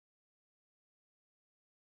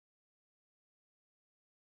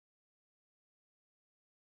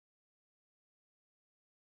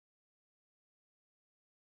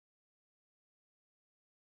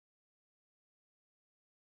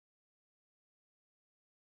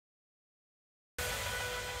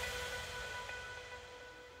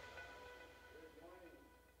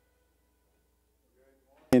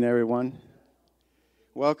morning, everyone.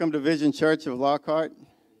 Welcome to Vision Church of Hart.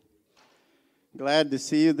 Glad to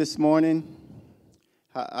see you this morning.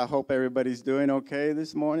 I hope everybody's doing okay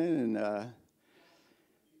this morning. And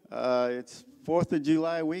it's 4th of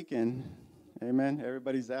July weekend. Amen.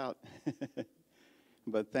 Everybody's out.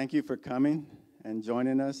 But thank you for coming and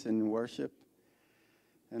joining us in worship.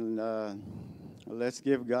 And let's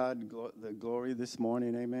give God the glory this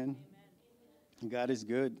morning. Amen. God is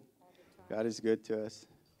good. God is good to us.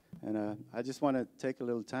 And I just want to take a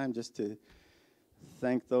little time just to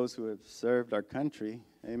thank those who have served our country.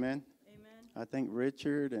 Amen. Amen. I thank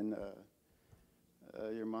Richard and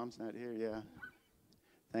your mom's not here. Yeah.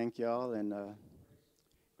 Thank y'all. And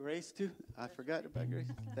Grace, too. I forgot about Grace.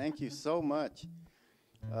 Thank you so much.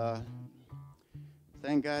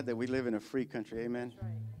 Thank God that we live in a free country. Amen. That's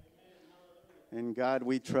right. In God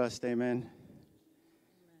we trust. Amen.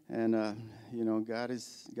 And, God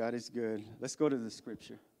is good. Let's go to the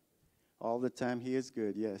scripture. All the time he is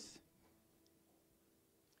good, yes.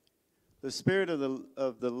 The Spirit of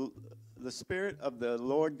the Spirit of the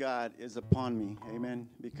Lord God is upon me. Amen.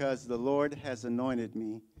 Because the Lord has anointed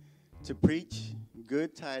me to preach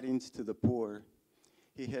good tidings to the poor.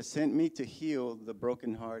 He has sent me to heal the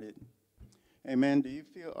brokenhearted. Amen.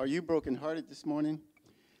 Are you brokenhearted this morning?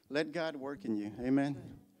 Let God work in you. Amen.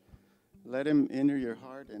 Let him enter your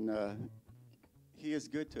heart, and he is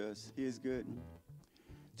good to us. He is good.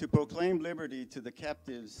 To proclaim liberty to the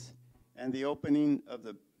captives and the opening of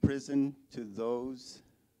the prison to those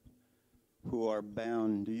who are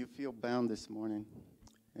bound. Do you feel bound this morning?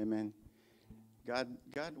 Amen. God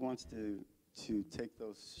wants to take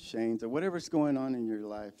those chains or whatever's going on in your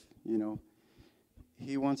life,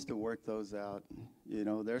 he wants to work those out.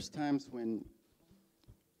 There's times when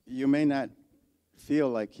you may not feel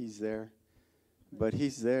like he's there, but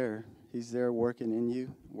he's there. He's there working in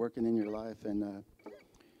you, working in your life. And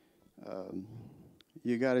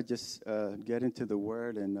you got to just get into the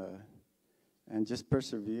Word and just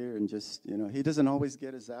persevere and just, he doesn't always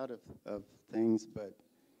get us out of things, but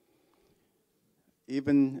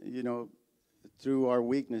even, through our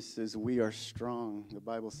weaknesses, we are strong, the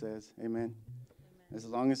Bible says. Amen. Amen. As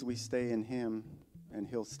long as we stay in him and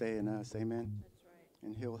he'll stay in us. Amen. That's right.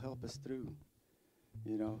 And he'll help us through,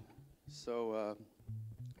 So,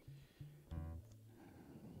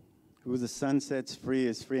 who the Son sets free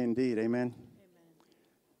is free indeed. Amen.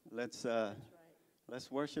 Amen. Let's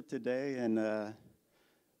worship today, and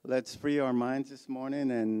let's free our minds this morning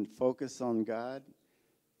and focus on God.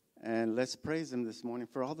 And let's praise him this morning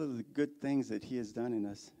for all of the good things that he has done in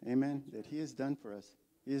us. Amen. That he has done for us.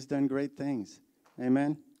 He has done great things. Amen.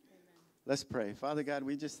 Amen. Let's pray. Father God,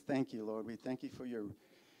 we just thank you, Lord. We thank you for your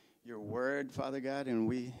word, Father God, and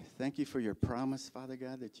we thank you for your promise, Father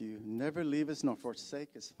God, that you never leave us nor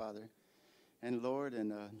forsake us, Father. And Lord,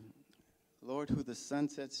 who the Son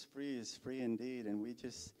sets free is free indeed. And we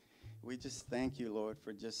just thank you, Lord,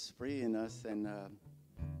 for just freeing us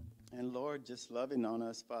and Lord, just loving on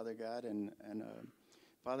us, Father God. And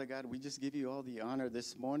Father God, we just give you all the honor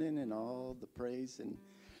this morning and all the praise and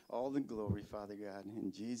all the glory, Father God.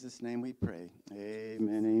 In Jesus' name we pray.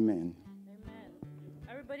 Amen, amen. Amen.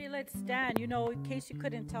 Everybody, let's stand. In case you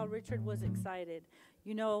couldn't tell, Richard was excited.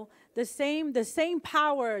 The same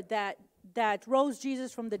power that rose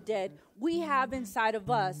Jesus from the dead, we have inside of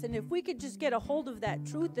us. And if we could just get a hold of that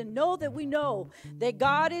truth and know that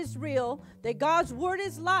God is real, that God's word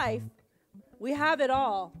is life, we have it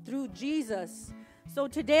all through Jesus. So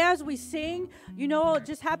today as we sing, it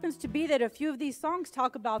just happens to be that a few of these songs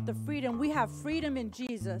talk about the freedom. We have freedom in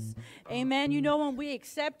Jesus. Amen. When we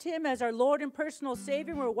accept him as our Lord and personal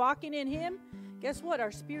Savior, we're walking in him, guess what?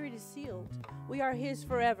 Our spirit is sealed. We are his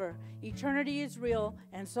forever. Eternity is real,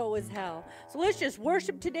 and so is hell. So let's just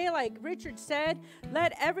worship today, like Richard said.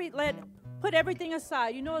 Put everything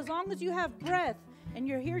aside. As long as you have breath and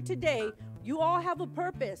you're here today, you all have a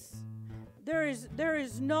purpose. There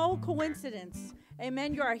is no coincidence.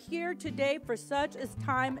 Amen. You are here today for such a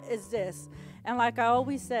time as this. And like I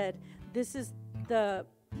always said, this is the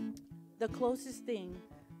closest thing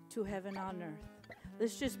to heaven on earth.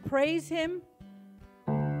 Let's just praise him.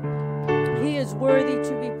 He is worthy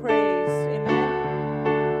to be praised. Amen.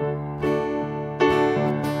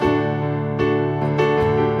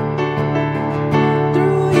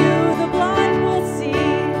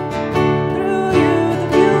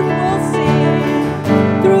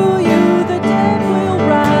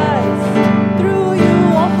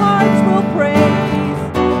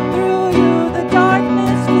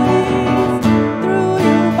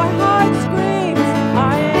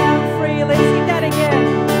 I am free. Let's sing that again.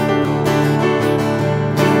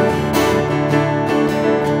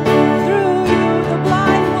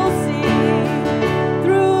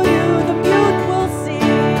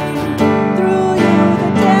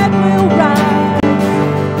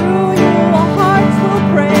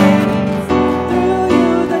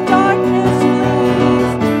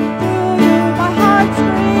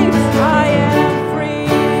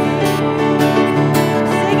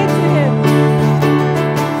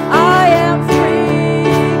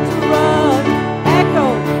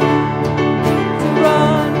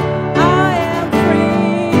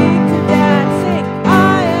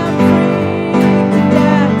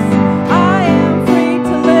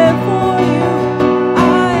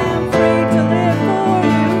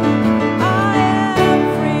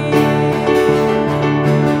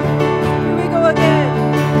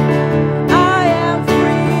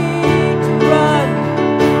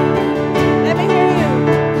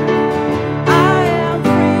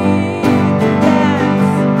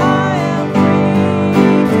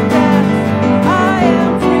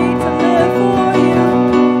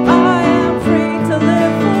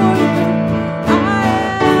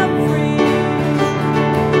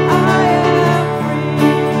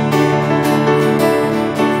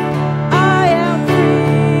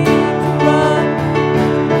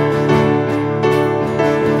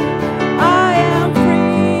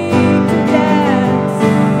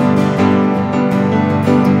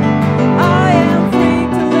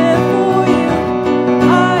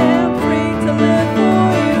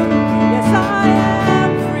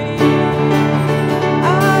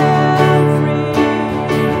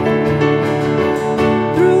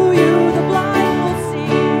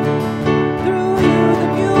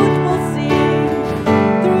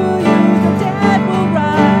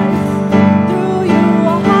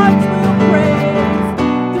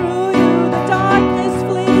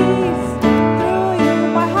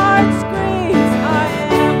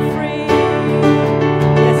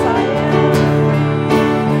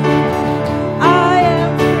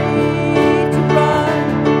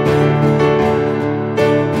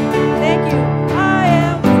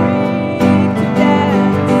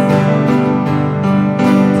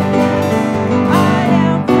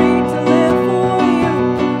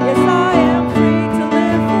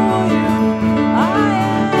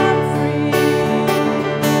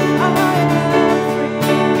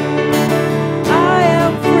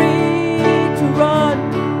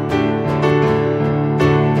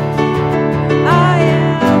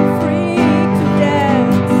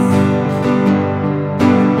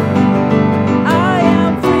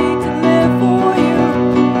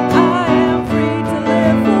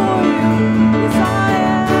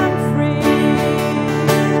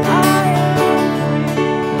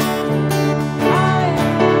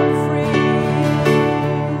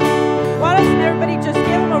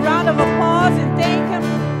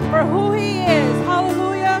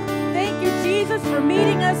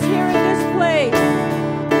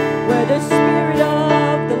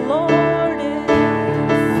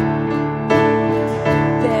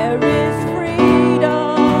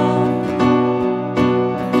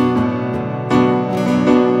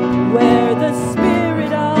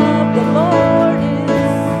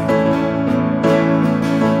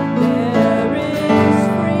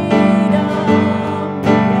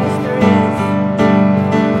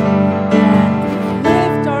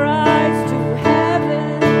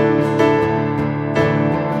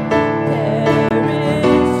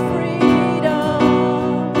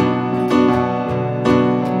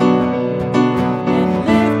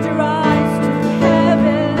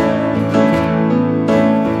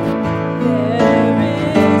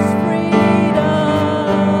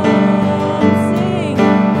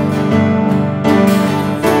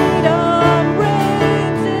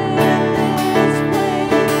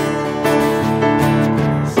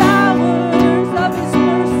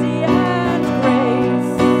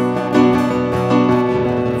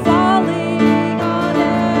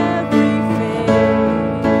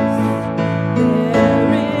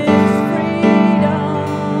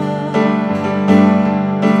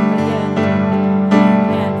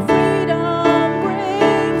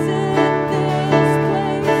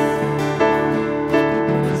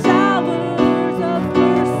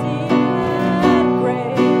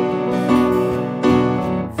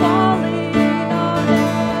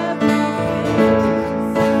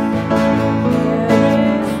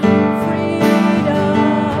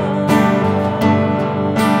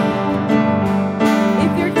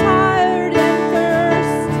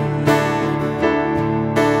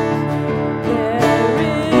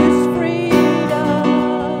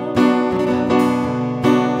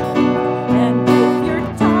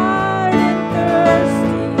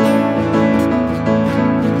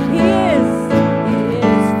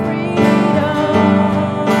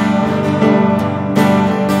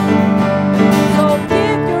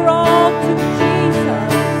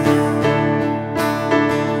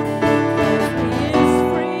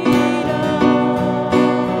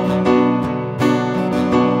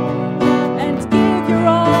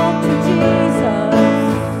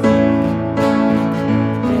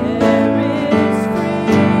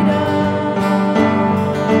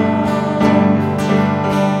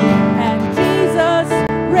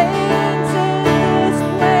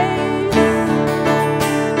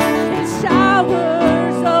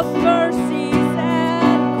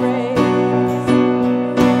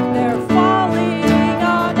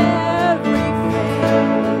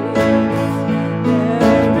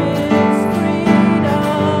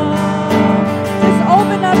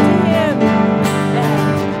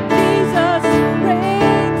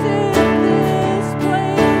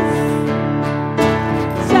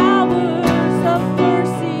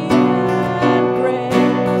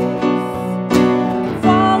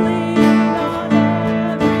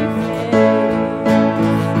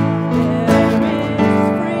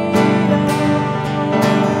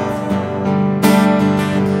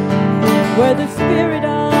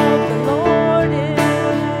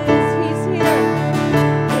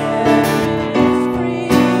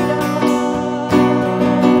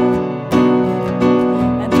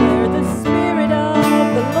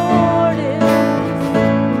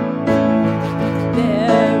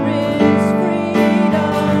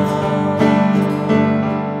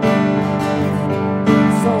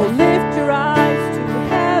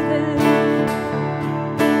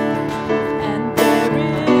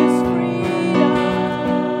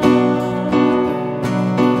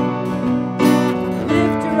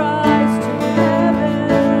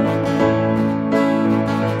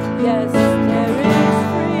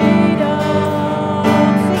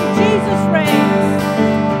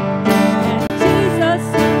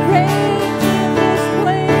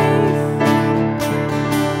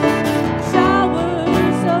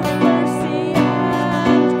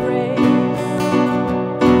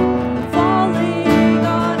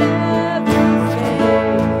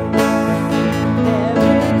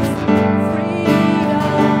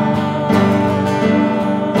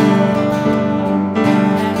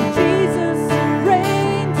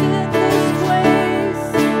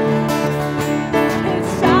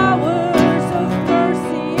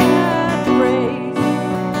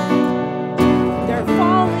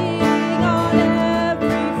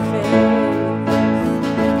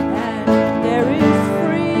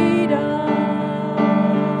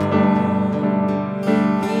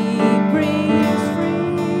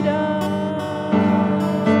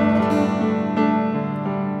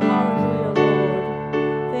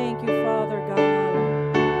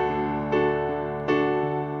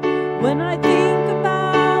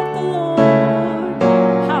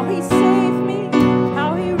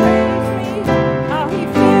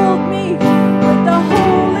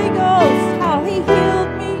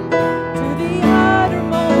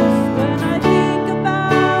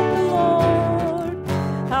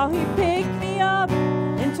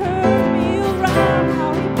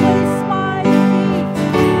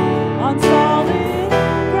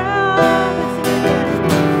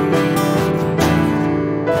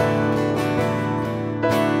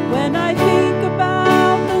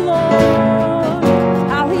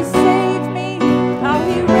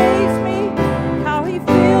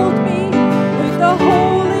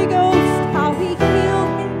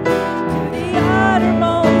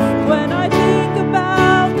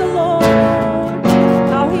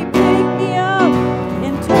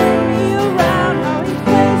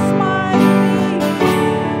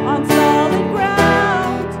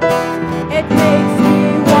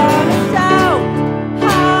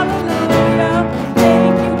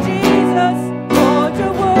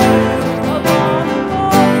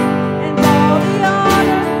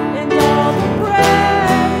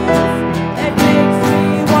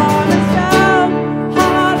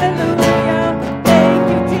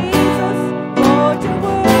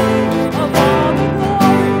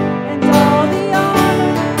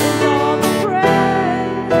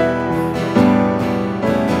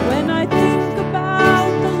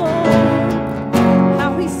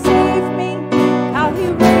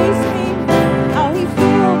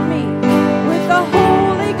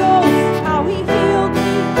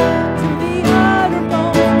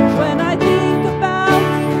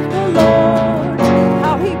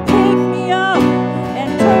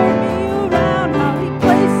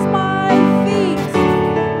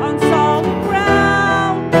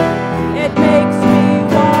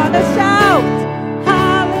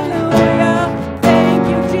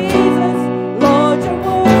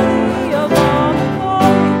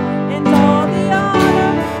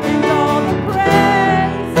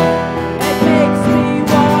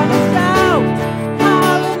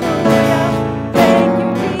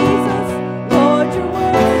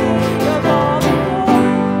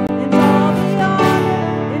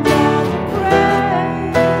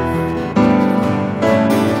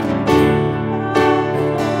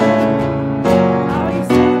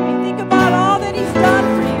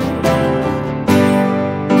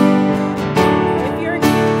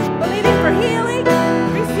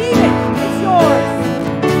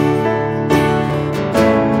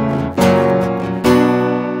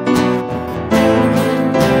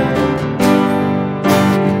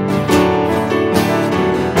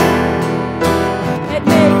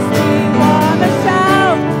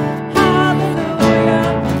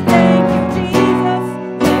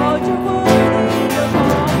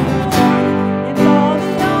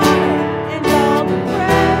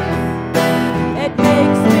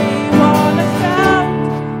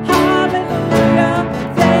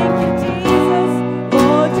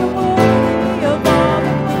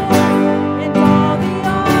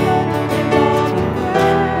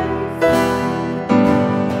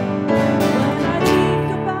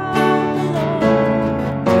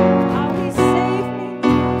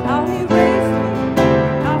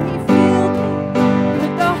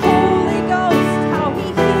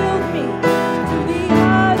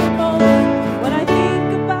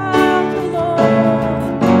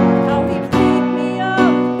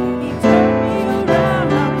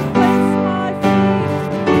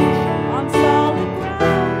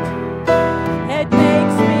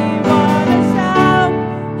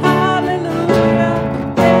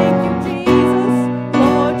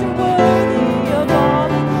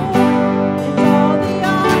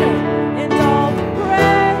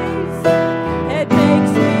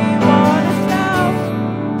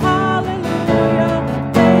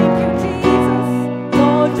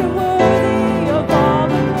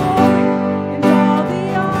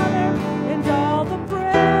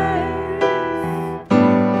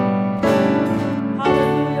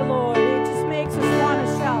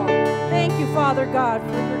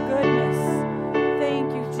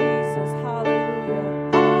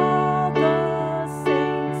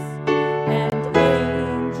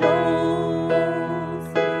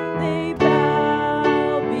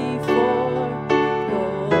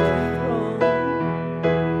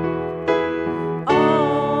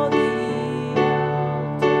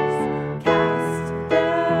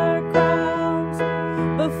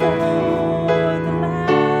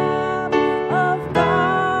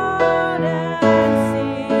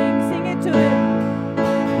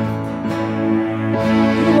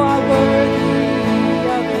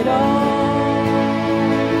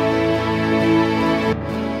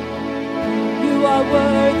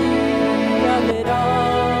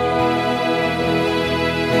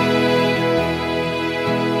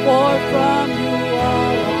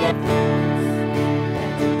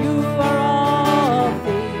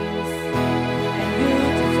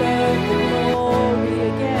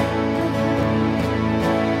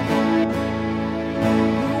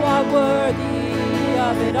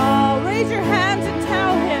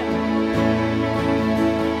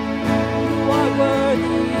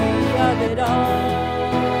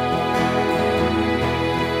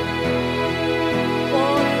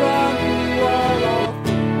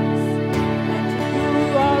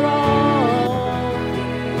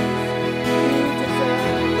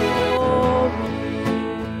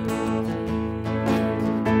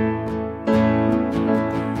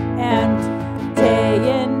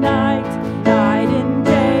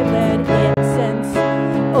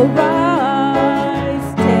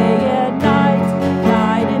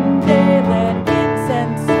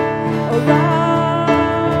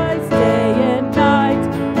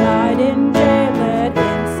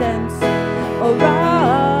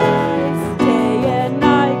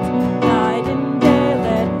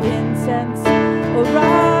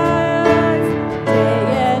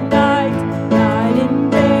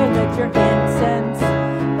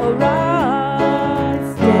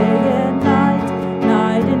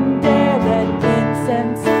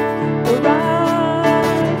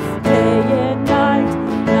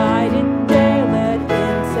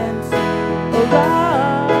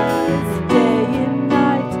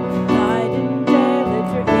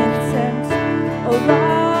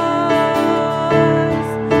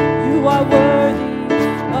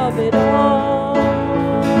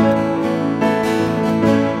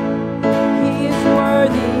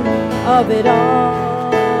 of it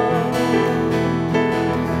all.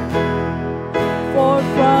 For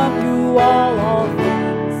from you all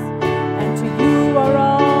things, and to you are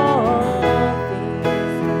all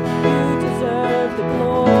things. You deserve the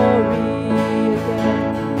glory again.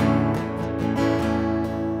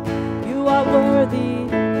 You are worthy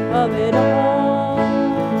of it all.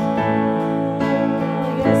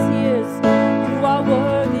 Yes, He is. You are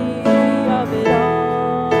worthy of it all.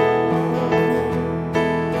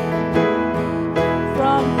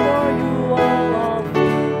 From for you all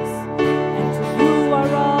things, and to you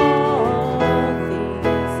are all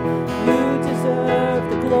things. You deserve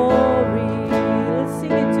the glory. Let's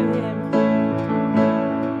sing it to Him.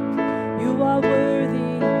 You are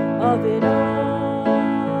worthy of it all.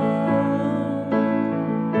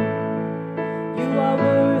 You are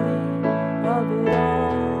worthy of it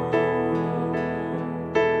all.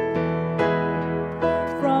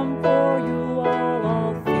 From for you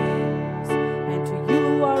all things, and to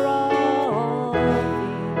you are all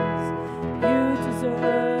things. You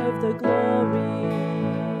deserve the glory.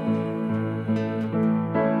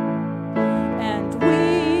 And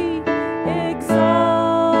we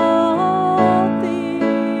exalt Thee.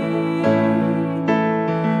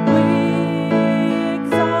 We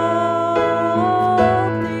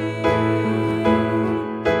exalt Thee.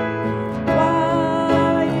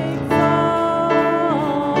 Why exalt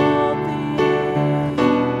Thee,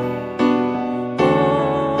 O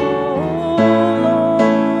Lord?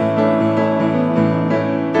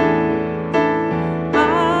 I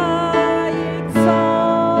exalt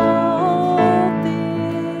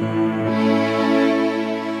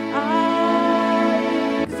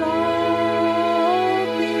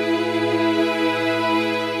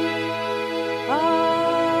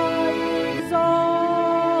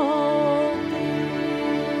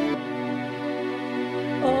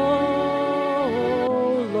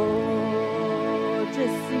Oh Lord,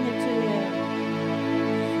 just sing it to Him.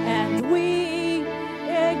 And we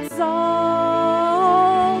exalt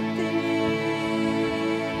Thee.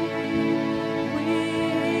 We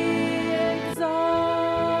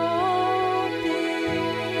exalt Thee.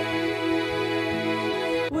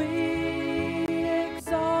 We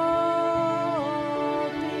exalt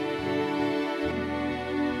Thee.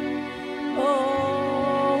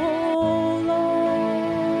 Oh Lord,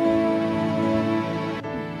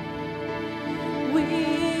 we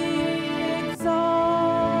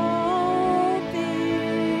exalt Thee.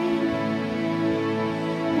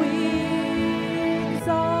 We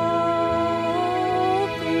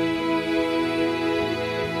exalt Thee.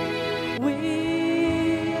 We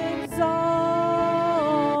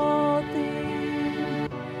exalt Thee.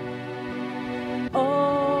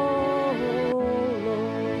 Oh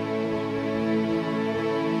Lord,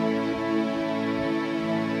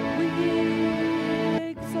 we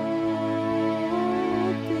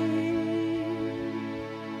exalt Thee.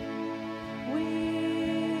 We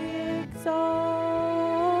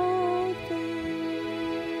exalt Thee.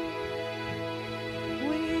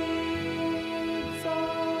 We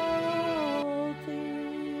exalt Thee.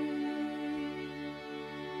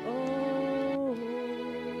 Oh Lord.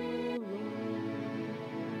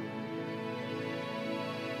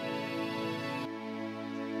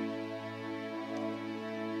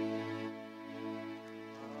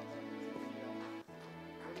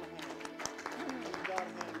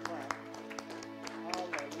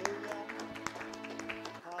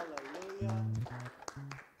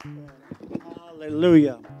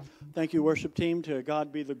 Hallelujah. Thank you, worship team. To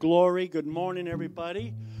God be the glory. Good morning,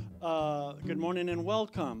 everybody. Good morning and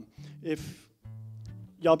welcome. If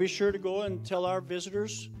y'all be sure to go and tell our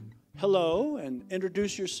visitors hello and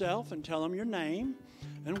introduce yourself and tell them your name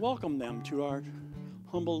and welcome them to our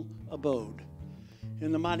humble abode.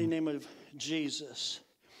 In the mighty name of Jesus.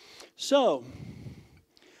 So,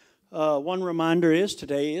 one reminder is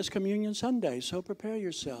today is Communion Sunday, so prepare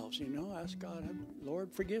yourselves. Ask God,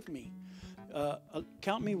 Lord, forgive me.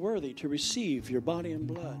 Count me worthy to receive your body and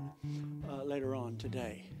blood later on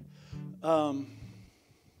today.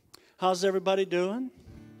 How's everybody doing?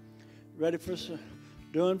 Ready for some?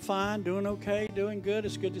 Doing fine, doing okay, doing good.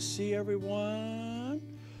 It's good to see everyone.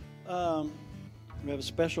 We have a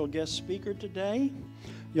special guest speaker today.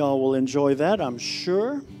 Y'all will enjoy that, I'm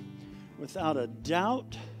sure, without a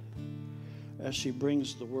doubt, as she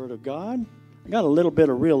brings the Word of God. I got a little bit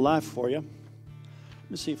of real life for you.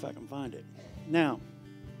 Let me see if I can find it. Now,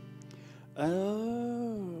 I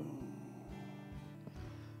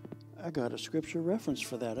got a scripture reference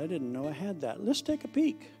for that. I didn't know I had that. Let's take a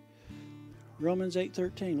peek. Romans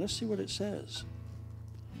 8:13. Let's see what it says.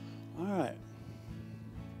 All right.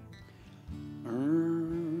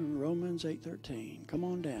 Romans 8:13. Come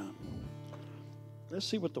on down. Let's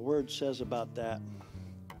see what the Word says about that.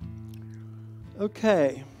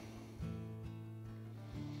 Okay.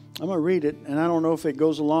 I'm going to read it, and I don't know if it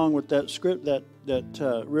goes along with that script, that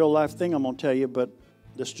real life thing I'm going to tell you, but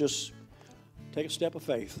let's just take a step of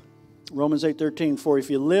faith. Romans 8:13, for if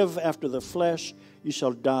you live after the flesh, you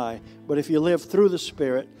shall die. But if you live through the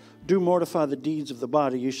Spirit, do mortify the deeds of the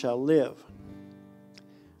body, you shall live.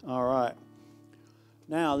 All right.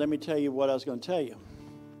 Now, let me tell you what I was going to tell you.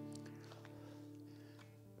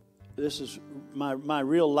 This is my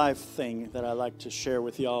real life thing that I like to share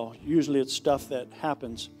with y'all. Usually it's stuff that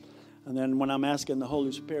happens. And then when I'm asking the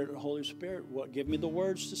Holy Spirit, what, give me the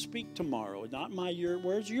words to speak tomorrow. Not your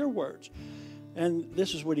words, your words. And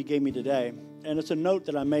this is what he gave me today. And it's a note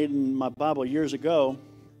that I made in my Bible years ago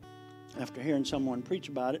after hearing someone preach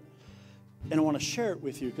about it. And I want to share it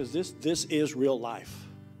with you because this is real life.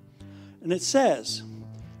 And it says,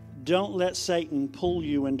 don't let Satan pull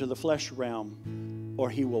you into the flesh realm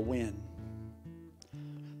or he will win.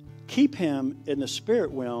 Keep him in the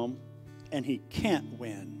spirit realm and he can't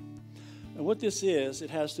win. And what this is,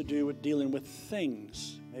 it has to do with dealing with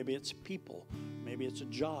things. Maybe it's people. Maybe it's a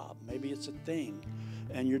job. Maybe it's a thing.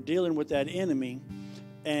 And you're dealing with that enemy.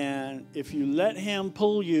 And if you let him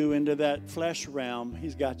pull you into that flesh realm,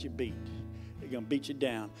 he's got you beat. He's going to beat you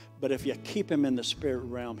down. But if you keep him in the spirit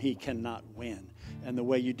realm, he cannot win. And the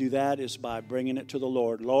way you do that is by bringing it to the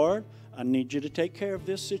Lord. Lord, I need you to take care of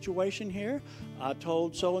this situation here. I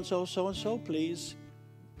told so-and-so, so-and-so, please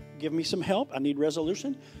give me some help. I need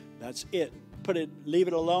resolution. That's it. Leave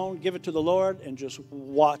it alone, give it to the Lord, and just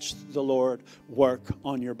watch the Lord work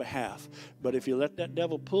on your behalf. But if you let that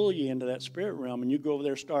devil pull you into that spirit realm and you go over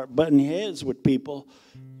there and start butting heads with people,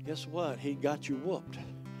 guess what? He got you whooped.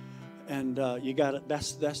 And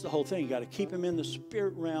that's the whole thing. You got to keep him in the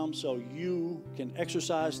spirit realm so you can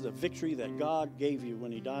exercise the victory that God gave you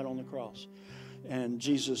when he died on the cross. And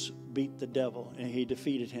Jesus beat the devil and he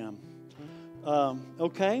defeated him.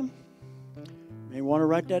 Okay. You may want to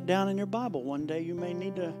write that down in your Bible. One day you may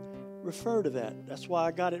need to refer to that. That's why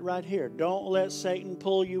I got it right here. Don't let Satan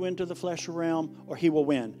pull you into the flesh realm or he will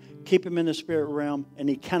win. Keep him in the spirit realm and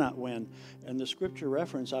he cannot win. And the scripture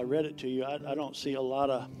reference, I read it to you. I don't see a lot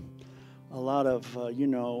of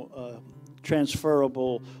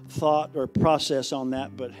transferable thought or process on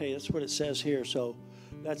that. But hey, that's what it says here. So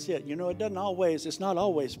that's it. It's not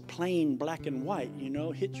always plain black and white,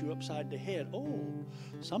 hit you upside the head. Oh,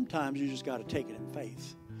 sometimes you just got to take it in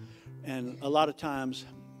faith. And a lot of times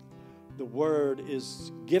the word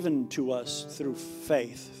is given to us through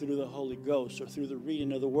faith, through the Holy Ghost, or through the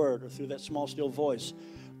reading of the word, or through that small, still voice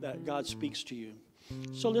that God speaks to you.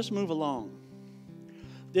 So let's move along.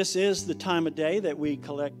 This is the time of day that we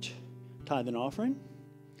collect tithe and offering.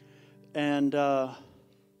 And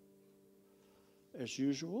as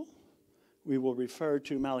usual, we will refer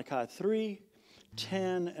to Malachi 3,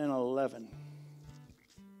 10, and 11.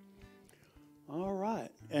 All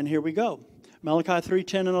right, and here we go. Malachi 3,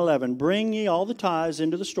 10, and 11. Bring ye all the tithes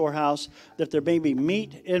into the storehouse, that there may be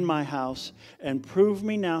meat in my house, and prove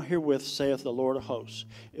me now herewith, saith the Lord of hosts,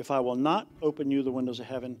 if I will not open you the windows of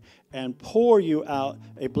heaven, and pour you out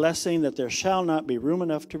a blessing that there shall not be room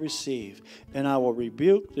enough to receive. And I will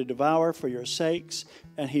rebuke the devourer for your sakes,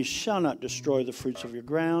 and he shall not destroy the fruits of your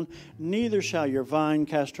ground, neither shall your vine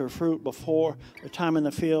cast her fruit before the time in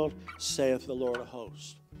the field, saith the Lord of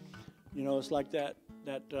hosts. It's like that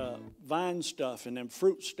vine stuff and then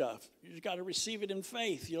fruit stuff. You just got to receive it in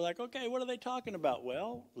faith. You're like, okay, what are they talking about?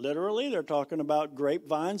 Well, literally, they're talking about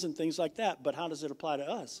grapevines and things like that. But how does it apply to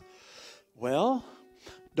us? Well,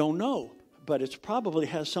 don't know. But it probably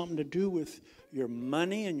has something to do with your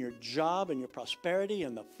money and your job and your prosperity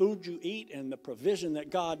and the food you eat and the provision that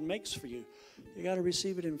God makes for you. You got to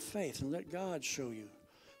receive it in faith and let God show you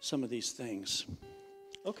some of these things.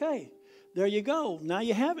 Okay, there you go. Now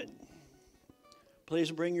you have it. Please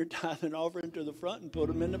bring your tithe and offering to the front and put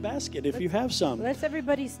them in the basket if you have some. Let's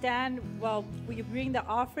everybody stand while we bring the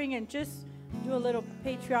offering and just do a little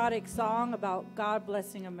patriotic song about God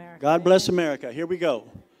blessing America. God bless America. Here we go.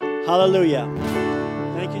 Hallelujah.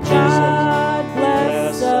 Thank you, Jesus. God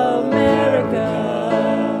bless America.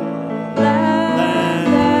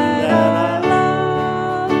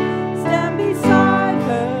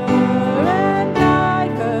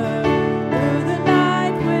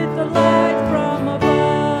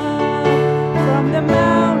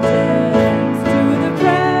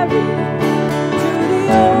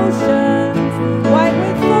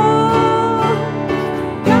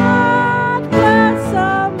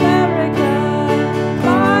 America,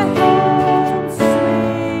 my home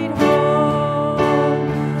sweet home.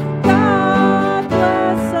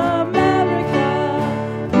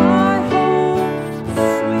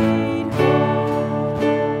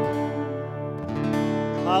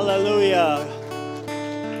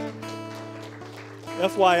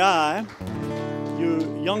 FYI,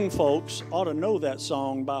 you young folks ought to know that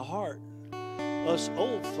song by heart. Us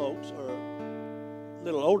old folks, or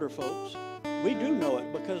little older folks, we do know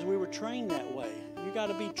it because we were trained that way. You got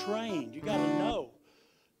to be trained. You got to know.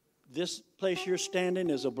 This place you're standing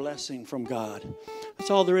is a blessing from God. That's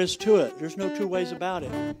all there is to it. There's no two ways about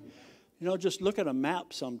it. You know, just look at a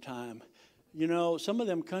map sometime. You know, some of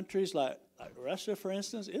them countries like Russia, for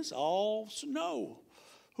instance, it's all snow.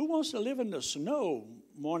 Who wants to live in the snow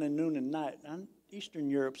morning, noon, and night? And Eastern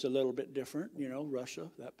Europe's a little bit different, you know, Russia,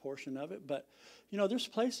 that portion of it. But, you know, there's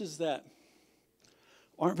places that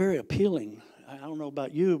aren't very appealing. I don't know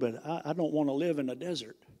about you, but I don't want to live in a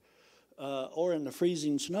desert or in the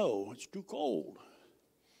freezing snow. It's too cold.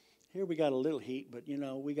 Here we got a little heat, but, you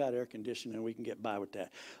know, we got air conditioning and we can get by with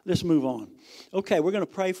that. Let's move on. Okay, we're going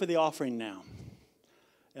to pray for the offering now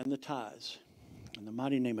and the tithes. In the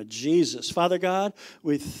mighty name of Jesus. Father God,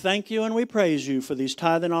 we thank you and we praise you for these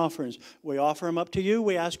tithe and offerings. We offer them up to you.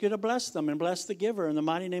 We ask you to bless them and bless the giver in the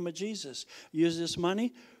mighty name of Jesus. Use this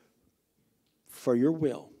money for your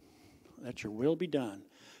will. Let your will be done.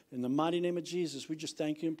 In the mighty name of Jesus, we just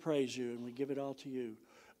thank you and praise you, and we give it all to you.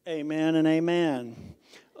 Amen and amen.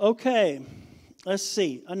 Okay, let's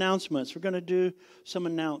see. Announcements. We're going to do some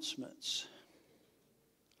announcements.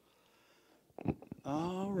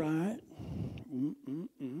 All right.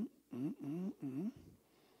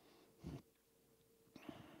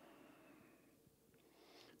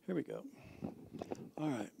 Here we go. All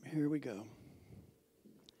right, here we go.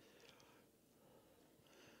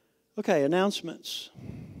 Okay, announcements.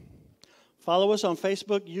 Follow us on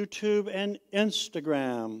Facebook, YouTube, and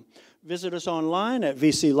Instagram. Visit us online at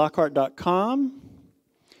vclockhart.com.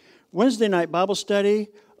 Wednesday night Bible study,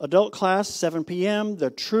 adult class, 7 p.m. The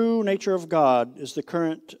True Nature of God is the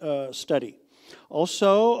current study.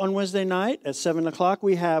 Also, on Wednesday night at 7 o'clock,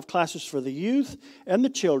 we have classes for the youth and the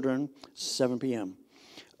children, 7 p.m.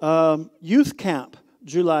 Youth Camp,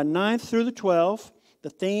 July 9th through the 12th. The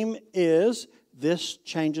theme is This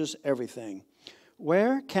Changes Everything.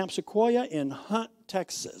 Where? Camp Sequoia in Hunt,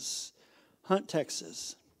 Texas. Hunt,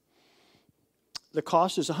 Texas. The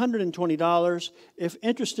cost is $120. If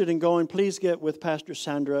interested in going, please get with Pastor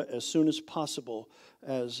Sandra as soon as possible,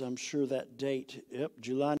 as I'm sure that date,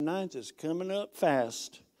 July 9th is coming up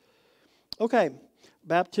fast. Okay,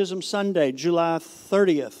 Baptism Sunday, July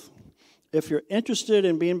 30th. If you're interested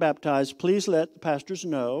in being baptized, please let the pastors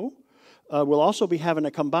know. We'll also be having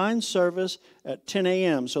a combined service at 10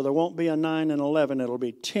 a.m., so there won't be a 9 and 11, it'll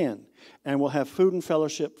be 10. And we'll have food and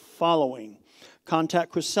fellowship following.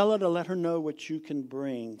 Contact Chrisella to let her know what you can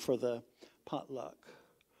bring for the potluck.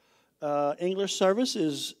 English service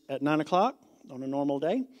is at 9 o'clock on a normal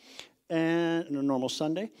day, and on a normal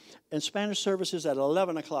Sunday. And Spanish service is at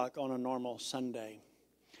 11 o'clock on a normal Sunday.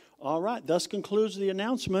 All right, thus concludes the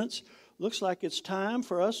announcements. Looks like it's time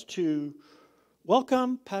for us to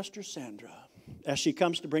welcome Pastor Sandra as she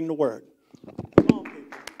comes to bring the word. Come on, people.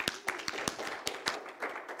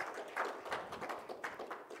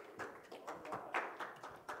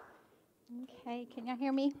 Okay, can y'all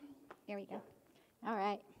hear me? Here we go. All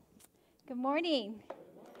right. Good morning.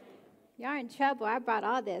 Y'all are in trouble. I brought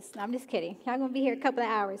all this. No, I'm just kidding. Y'all going to be here a couple of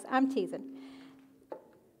hours. I'm teasing.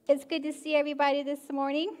 It's good to see everybody this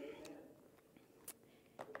morning.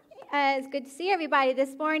 It's good to see everybody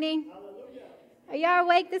this morning. Are y'all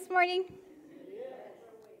awake this morning?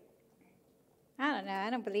 I don't know.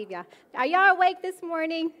 I don't believe y'all. Are y'all awake this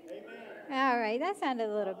morning? Amen. All right. That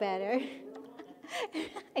sounded a little better.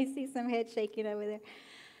 I see some head shaking over there.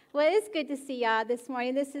 Well, it's good to see y'all this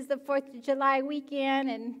morning. This is the 4th of July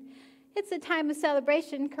weekend, and it's a time of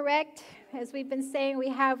celebration, correct? As we've been saying, we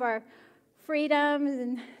have our freedoms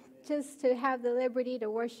and just to have the liberty to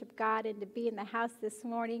worship God and to be in the house this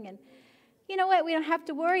morning. And you know what? We don't have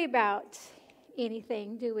to worry about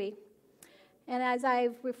anything, do we? And as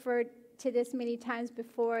I've referred to this many times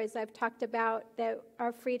before, as I've talked about that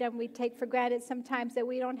our freedom we take for granted sometimes, that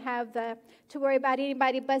we don't have to worry about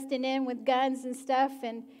anybody busting in with guns and stuff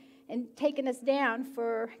and taking us down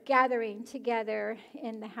for gathering together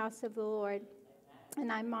in the house of the Lord.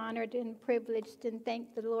 And I'm honored and privileged and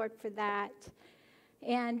thank the Lord for that.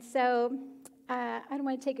 And so I don't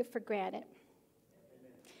want to take it for granted.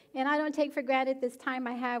 And I don't take for granted this time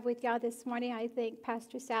I have with y'all this morning. I thank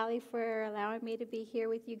Pastor Sally for allowing me to be here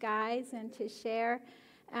with you guys and to share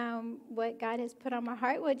what God has put on my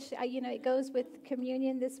heart, which, it goes with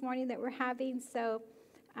communion this morning that we're having. So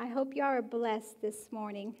I hope y'all are blessed this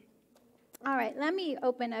morning. All right, let me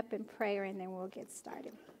open up in prayer and then we'll get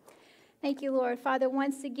started. Thank you, Lord. Father,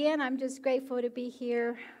 once again, I'm just grateful to be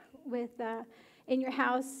here with in your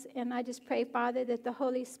house. And I just pray, Father, that the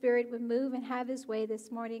Holy Spirit would move and have his way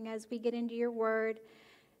this morning as we get into your word.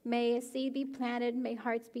 May a seed be planted. May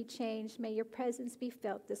hearts be changed. May your presence be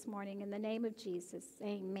felt this morning. In the name of Jesus,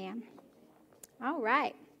 amen. All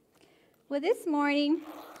right. Well, this morning,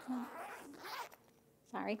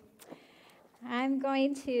 I'm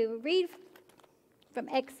going to read from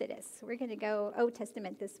Exodus. We're going to go Old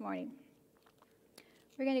Testament this morning.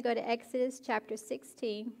 We're going to go to Exodus chapter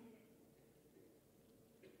 16.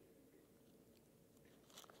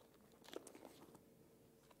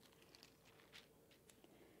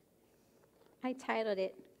 I titled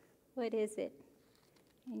it, What Is It?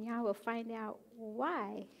 And y'all will find out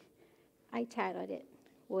why I titled it,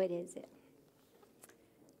 What Is It?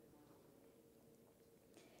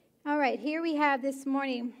 All right, here we have this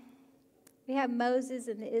morning, we have Moses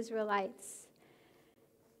and the Israelites.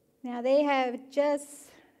 Now, they have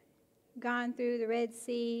just gone through the Red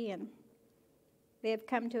Sea, and they have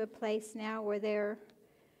come to a place now where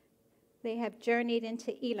they have journeyed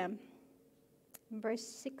into Elim.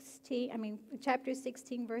 Chapter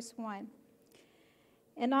 16, verse 1.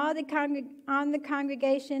 And all the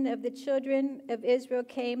congregation of the children of Israel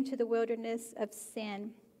came to the wilderness of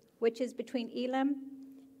Sin, which is between Elim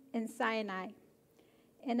and Sinai.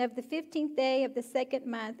 And of the 15th day of the second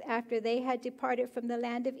month, after they had departed from the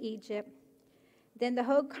land of Egypt, then the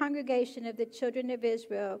whole congregation of the children of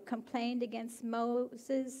Israel complained against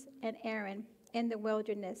Moses and Aaron in the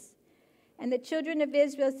wilderness. And the children of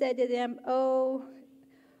Israel said to them, "Oh,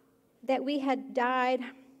 that we had died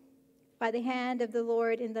by the hand of the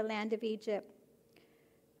Lord in the land of Egypt."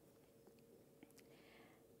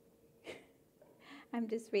 I'm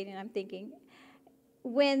just reading, I'm thinking.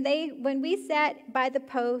 When we sat by the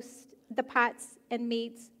pots and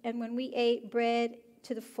meats, and when we ate bread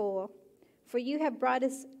to the full, for you have brought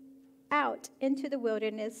us out into the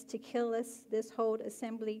wilderness to kill us, this whole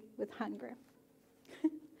assembly, with hunger.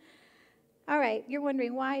 All right, you're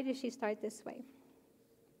wondering, why did she start this way?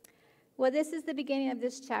 Well, this is the beginning of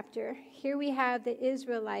this chapter. Here we have the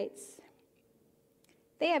Israelites.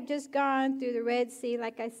 They have just gone through the Red Sea,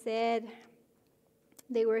 like I said.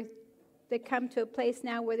 They come to a place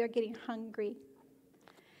now where they're getting hungry.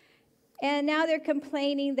 And now they're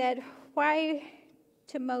complaining that, why,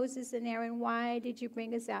 to Moses and Aaron, why did you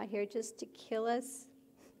bring us out here, just to kill us?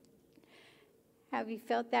 Have you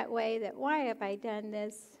felt that way, that why have I done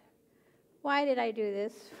this? Why did I do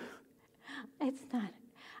this?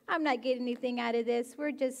 I'm not getting anything out of this.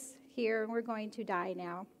 We're just here and we're going to die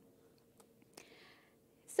now.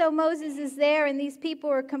 So Moses is there, and these people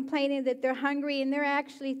are complaining that they're hungry, and they're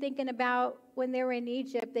actually thinking about when they were in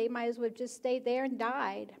Egypt, they might as well have just stayed there and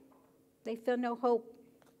died. They feel no hope.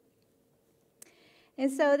 And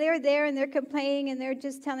so they're there, and they're complaining, and they're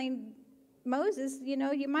just telling Moses,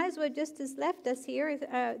 you might as well just have left us here,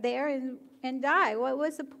 there, and die. What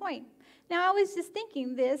was the point? Now, I was just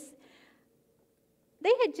thinking this.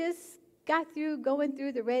 They had just got through going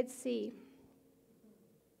through the Red Sea.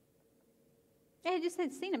 They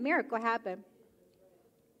had seen a miracle happen.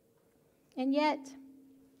 And yet,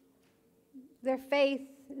 their faith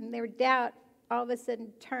and their doubt all of a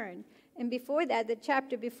sudden turned. And before that, the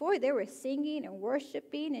chapter before, they were singing and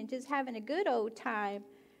worshiping and just having a good old time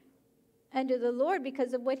under the Lord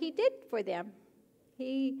because of what he did for them.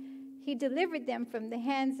 He delivered them from the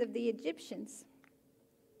hands of the Egyptians.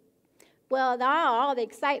 Well, now all the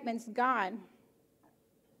excitement's gone.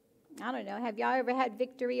 I don't know, have y'all ever had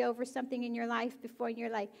victory over something in your life before, and you're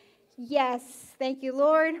like, yes, thank you,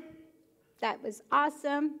 Lord. That was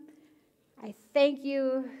awesome. I thank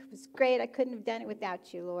you. It was great. I couldn't have done it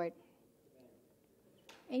without you, Lord.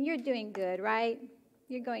 And you're doing good, right?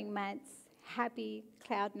 You're going months, happy,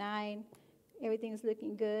 cloud nine. Everything's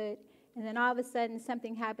looking good. And then all of a sudden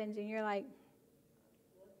something happens and you're like,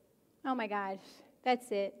 oh my gosh,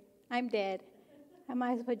 that's it. I'm dead. I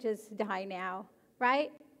might as well just die now,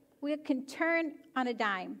 right? We can turn on a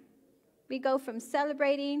dime. We go from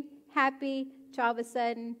celebrating, happy, to all of a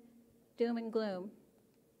sudden, doom and gloom.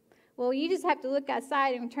 Well, you just have to look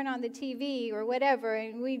outside and turn on the TV or whatever,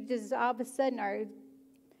 and we just all of a sudden our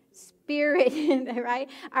spirit, right?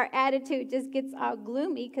 Our attitude just gets all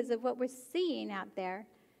gloomy because of what we're seeing out there.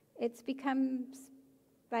 It's become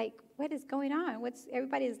like, what is going on?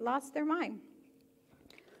 Everybody has lost their mind.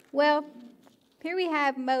 Well, here we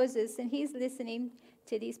have Moses, and he's listening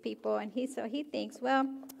to these people, and he thinks, well,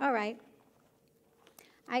 all right,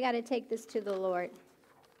 I got to take this to the Lord.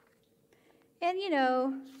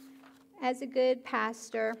 And, as a good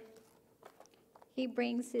pastor, he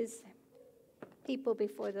brings his people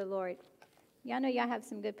before the Lord. Y'all know y'all have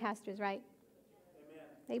some good pastors, right? Amen.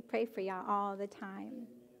 They pray for y'all all the time.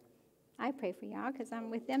 I pray for y'all because I'm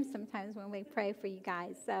with them sometimes when we pray for you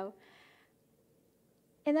guys. So,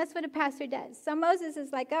 and that's what a pastor does. So Moses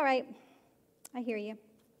is like, all right, I hear you.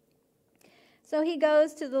 So he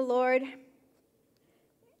goes to the Lord.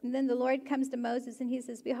 And then the Lord comes to Moses and he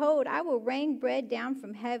says, behold, I will rain bread down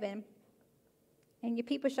from heaven, and your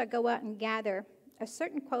people shall go out and gather a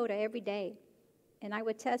certain quota every day, and I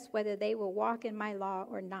will test whether they will walk in my law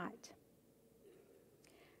or not.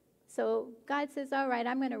 So God says, all right,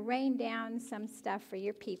 I'm going to rain down some stuff for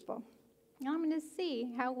your people. And I'm going to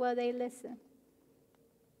see how well they listen,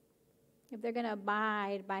 if they're going to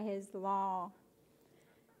abide by his law.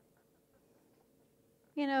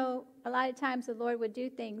 You know, a lot of times the Lord would do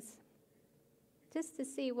things just to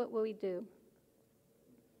see what will we do.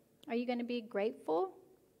 Are you going to be grateful?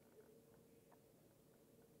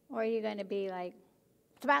 Or are you going to be like,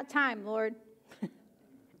 it's about time, Lord.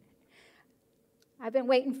 I've been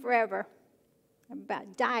waiting forever. I'm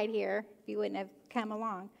about died here if you wouldn't have come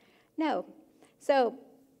along. No. So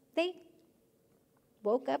they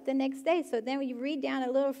woke up the next day. So then you read down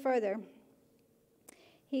a little further.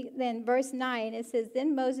 Then verse 9, it says,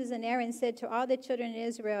 then Moses and Aaron said to all the children of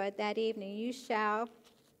Israel at that evening, you shall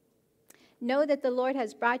know that the Lord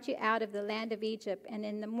has brought you out of the land of Egypt, and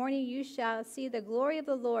in the morning you shall see the glory of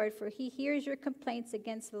the Lord, for he hears your complaints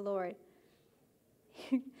against the Lord.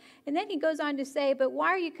 And then he goes on to say, but why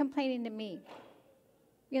are you complaining to me?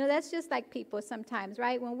 You know, that's just like people sometimes,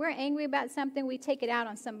 right? When we're angry about something, we take it out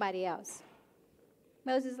on somebody else.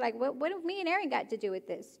 Moses is like, what have me and Aaron got to do with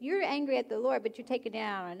this? You're angry at the Lord, but you're taking it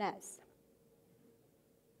out on us.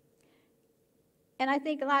 And I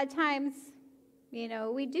think a lot of times, you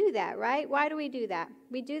know, we do that, right? Why do we do that?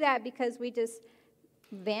 We do that because we just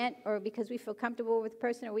vent, or because we feel comfortable with the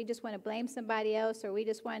person, or we just want to blame somebody else, or we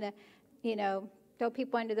just want to, you know, throw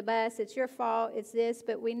people under the bus. It's your fault. It's this.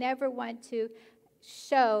 But we never want to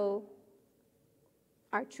show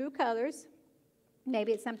our true colors.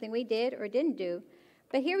 Maybe it's something we did or didn't do.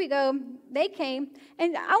 But here we go. They came.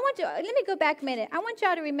 And let me go back a minute. I want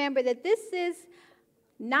y'all to remember that this is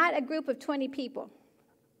not a group of 20 people.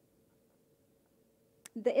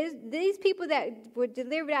 These people that were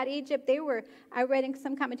delivered out of Egypt, I read in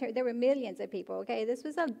some commentary, there were millions of people, okay? This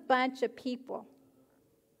was a bunch of people.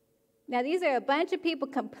 Now, these are a bunch of people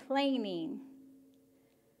complaining.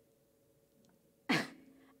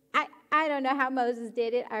 I don't know how Moses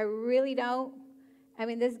did it. I really don't. I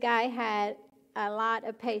mean, this guy had a lot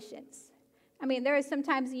of patience. I mean, there are some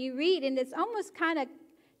times you read, and it's almost kind of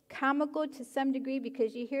comical to some degree,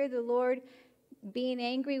 because you hear the Lord being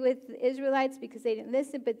angry with the Israelites because they didn't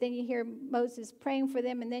listen, but then you hear Moses praying for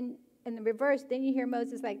them, and then in the reverse, then you hear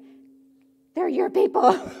Moses like, they're your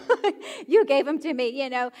people. You gave them to me, you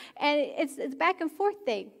know. And it's back and forth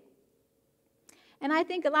thing. And I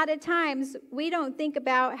think a lot of times we don't think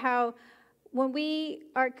about how when we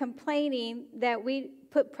are complaining that we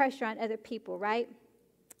put pressure on other people, right?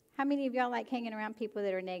 How many of y'all like hanging around people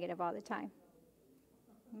that are negative all the time?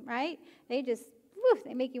 Right? They just,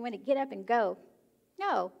 they make you want to get up and go.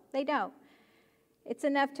 No, they don't. It's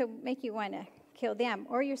enough to make you want to kill them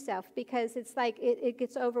or yourself, because it's like it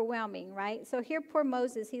gets overwhelming, right? So here, poor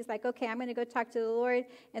Moses, he's like, okay, I'm going to go talk to the Lord.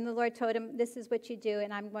 And the Lord told him, this is what you do,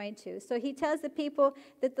 and I'm going to. So he tells the people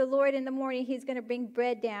that the Lord in the morning, he's going to bring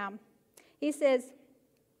bread down. He says,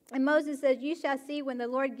 and Moses says, you shall see when the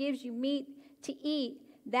Lord gives you meat to eat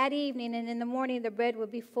that evening, and in the morning the bread will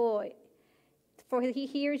be full, for he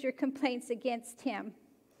hears your complaints against him.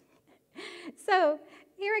 So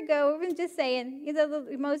here we go. We're just saying, you know,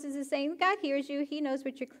 Moses is saying, God hears you. He knows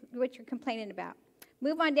what you're complaining about.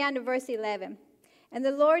 Move on down to verse 11. And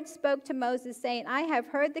the Lord spoke to Moses, saying, I have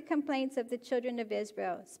heard the complaints of the children of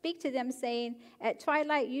Israel. Speak to them, saying, at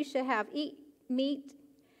twilight you shall eat meat,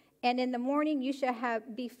 and in the morning you shall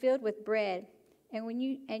be filled with bread.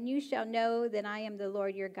 And you shall know that I am the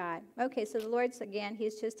Lord your God. Okay, so the Lord's, again,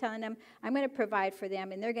 he's just telling them, I'm going to provide for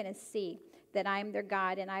them, and they're going to see that I'm their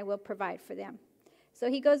God, and I will provide for them. So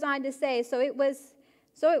he goes on to say, so it was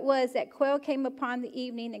that quail came upon the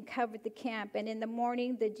evening and covered the camp, and in the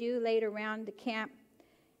morning the dew laid around the camp.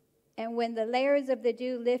 And when the layers of the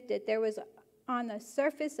dew lifted, there was on the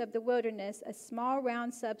surface of the wilderness a small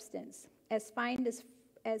round substance, as fine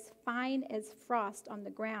as frost on the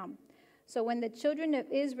ground. So when the children of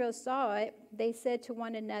Israel saw it, they said to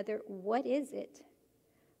one another, what is it?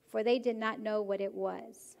 For they did not know what it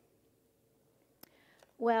was.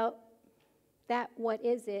 Well, that what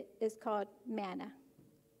is it is called manna.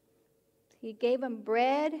 He gave them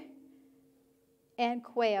bread and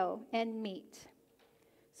quail and meat.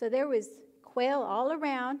 So there was quail all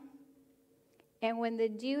around, And when the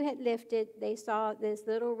dew had lifted, they saw these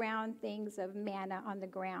little round things of manna on the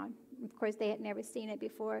ground. Of course, they had never seen it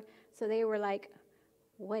before, so they were like,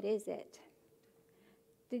 what is it?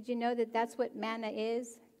 Did you know that that's what manna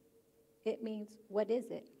is? It means, what is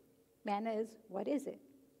it? Manna is, what is it?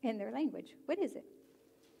 In their language, what is it?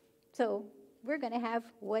 So we're going to have,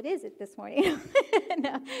 what is it this morning?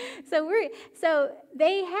 No. So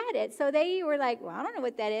they had it. So they were like, well, I don't know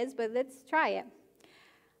what that is, but let's try it.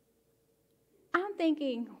 I'm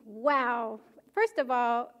thinking, wow. First of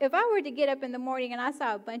all, if I were to get up in the morning and I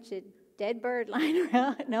saw a bunch of dead bird lying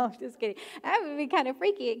around, no, I'm just kidding. That would be kind of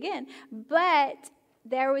freaky again. But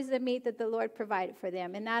there was the meat that the Lord provided for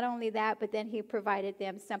them. And not only that, but then he provided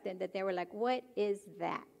them something that they were like, what is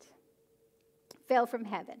that? Fell from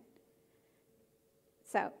heaven.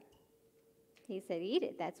 So he said, eat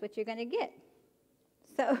it. That's what you're going to get.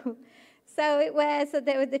 So it was, so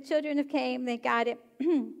that the children came, they got it.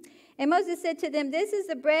 And Moses said to them, this is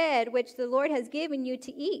the bread which the Lord has given you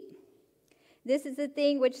to eat. This is the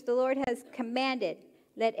thing which the Lord has commanded.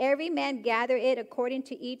 Let every man gather it according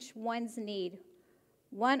to each one's need.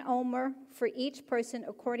 1 omer for each person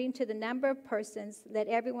according to the number of persons. Let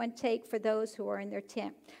everyone take for those who are in their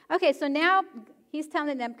tent. Okay, so now he's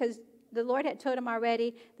telling them, because the Lord had told them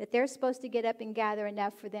already that they're supposed to get up and gather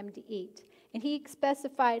enough for them to eat. And he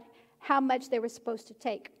specified how much they were supposed to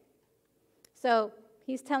take. So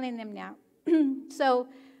he's telling them now. So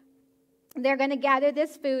they're going to gather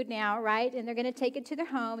this food now, right? And they're going to take it to their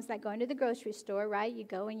homes, like going to the grocery store, right? You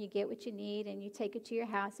go and you get what you need, and you take it to your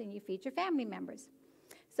house, and you feed your family members.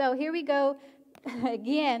 So here we go.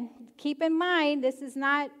 Again, keep in mind, this is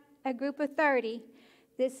not a group of 30.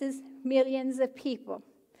 This is millions of people.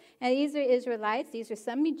 And these are Israelites. These are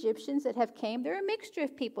some Egyptians that have came. There are a mixture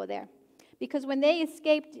of people there. Because when they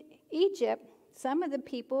escaped Egypt, some of the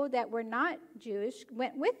people that were not Jewish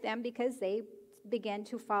went with them because they began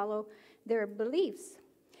to follow their beliefs.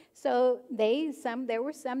 So there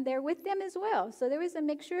were some there with them as well. So there was a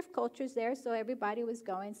mixture of cultures there, so everybody was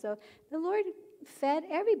going. So the Lord fed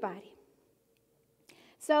everybody.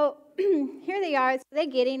 So here they are. So they're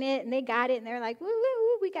getting it, and they got it, and they're like, woo, woo,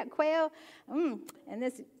 woo, we got quail. And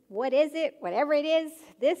this, what is it? Whatever it is,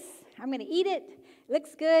 this, I'm going to eat it.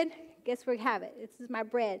 Looks good. Guess we have it. This is my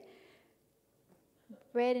bread.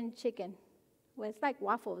 Bread and chicken. Well, it's like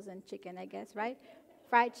waffles and chicken, I guess, right?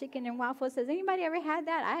 Fried chicken and waffles. Has anybody ever had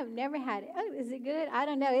that? I have never had it. Oh, is it good? I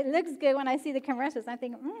don't know. It looks good when I see the commercials. I'm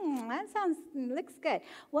thinking, that looks good.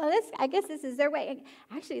 Well, I guess this is their way.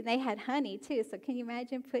 Actually, they had honey, too. So can you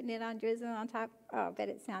imagine putting it on, drizzling on top? Oh, I bet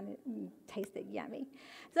it tasted yummy.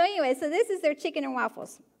 So anyway, so this is their chicken and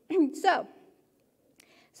waffles.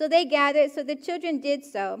 So they gathered. So the children did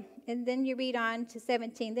so. And then you read on to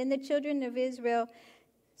 17. Then the children of Israel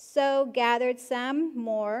so gathered, some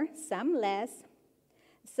more, some less.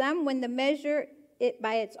 Some, when the measure it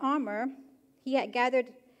by its armor, he had gathered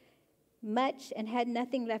much and had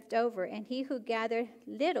nothing left over. And he who gathered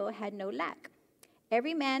little had no lack.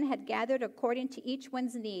 Every man had gathered according to each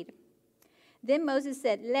one's need. Then Moses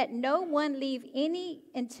said, let no one leave any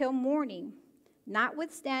until morning.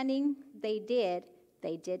 Notwithstanding, they did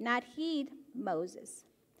not heed Moses.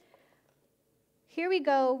 Here we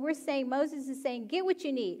go. We're saying, Moses is saying, get what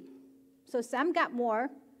you need. So some got more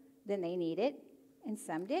than they needed, and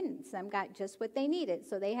some didn't. Some got just what they needed,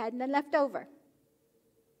 so they had none left over.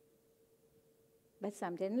 But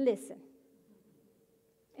some didn't listen.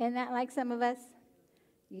 Isn't that like some of us?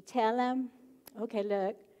 You tell them, okay,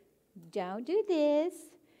 look, don't do this.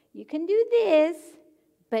 You can do this,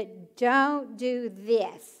 but don't do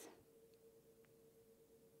this.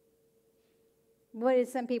 What do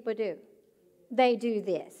some people do? They do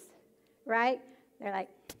this, right? They're like,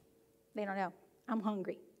 they don't know. I'm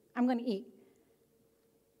hungry. I'm going to eat.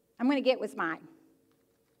 I'm going to get what's mine.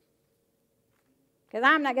 Because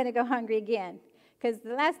I'm not going to go hungry again. Because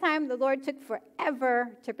the last time the Lord took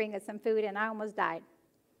forever to bring us some food, and I almost died.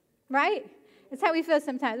 Right? That's how we feel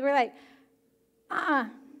sometimes. We're like,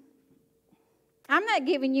 I'm not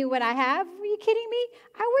giving you what I have. Are you kidding me?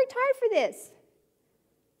 I worked hard for this.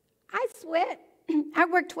 I sweat. I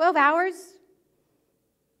worked 12 hours.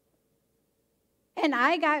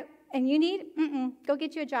 And you need, go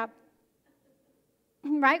get you a job.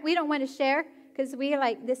 Right? We don't want to share because we are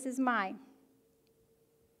like, this is mine.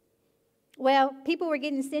 Well, people were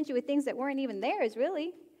getting stingy with things that weren't even theirs,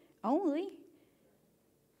 really, only.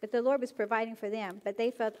 But the Lord was providing for them, but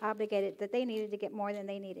they felt obligated that they needed to get more than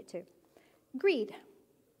they needed to. Greed.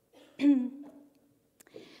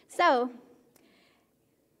 So,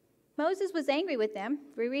 Moses was angry with them.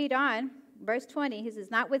 We read on. Verse 20, he says,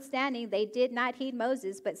 notwithstanding, they did not heed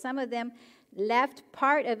Moses, but some of them left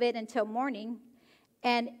part of it until morning.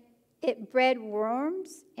 and it bred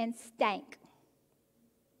worms and stank.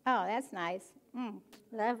 Oh, that's nice.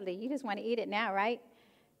 Lovely. You just want to eat it now, right?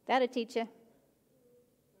 That'll teach you.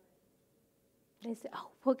 They said, oh,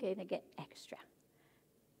 we're going to get extra.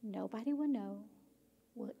 Nobody will know.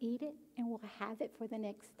 We'll eat it, and we'll have it for the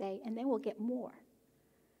next day, and then we'll get more.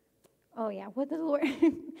 Oh, yeah. Well, the Lord,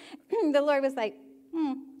 the Lord was like,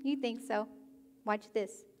 you think so? Watch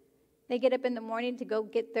this. They get up in the morning to go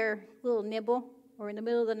get their little nibble, or in the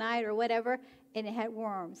middle of the night or whatever, and it had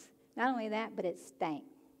worms. Not only that, but it stank.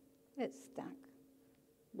 It stunk.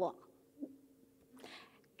 Well,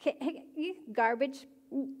 garbage.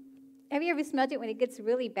 Have you ever smelled it when it gets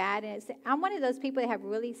really bad? And I'm one of those people that have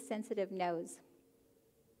really sensitive nose.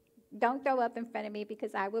 Don't throw up in front of me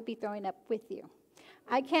because I will be throwing up with you.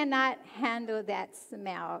 I cannot handle that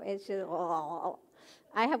smell. It's just, oh.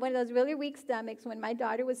 I have one of those really weak stomachs. When my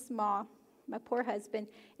daughter was small, my poor husband,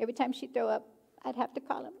 every time she'd throw up, I'd have to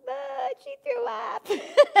call him, she threw up.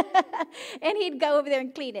 And he'd go over there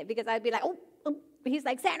and clean it because I'd be like, oh. He's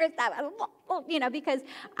like, Sandra, stop. Because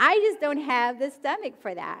I just don't have the stomach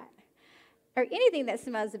for that. Or anything that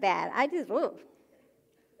smells bad. I just,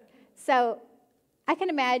 So I can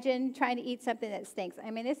imagine trying to eat something that stinks.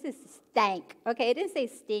 I mean, this is stank. Okay, it didn't say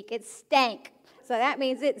stink, it stank. So that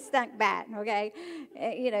means it stunk bad, okay?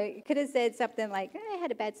 You could have said something like, it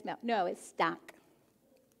had a bad smell. No, it stunk.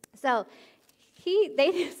 So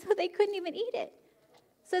they couldn't even eat it.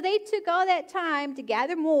 So they took all that time to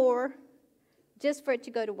gather more just for it to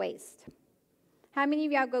go to waste. How many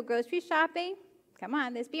of y'all go grocery shopping? Come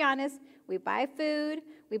on, let's be honest. We buy food,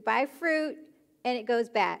 we buy fruit, and it goes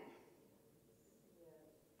bad.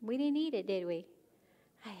 We didn't eat it, did we?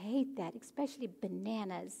 I hate that, especially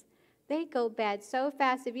bananas. They go bad so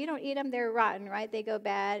fast. If you don't eat them, they're rotten, right? They go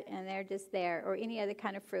bad, and they're just there, or any other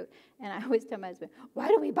kind of fruit. And I always tell my husband, why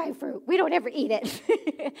do we buy fruit? We don't ever eat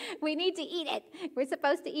it. We need to eat it. We're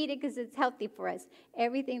supposed to eat it because it's healthy for us.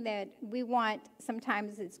 Everything that we want,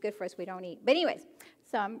 sometimes it's good for us, we don't eat. But anyways,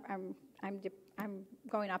 so I'm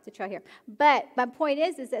going off the trail here. But my point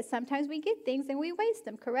is that sometimes we get things and we waste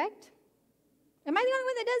them, correct? Am I the only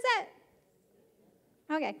one that does that?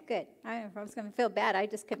 Okay, good. I was going to feel bad. I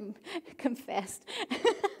just couldn't confess.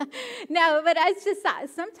 No, but I just thought,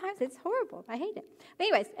 sometimes it's horrible. I hate it. But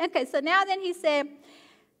anyways, okay, so now then he said,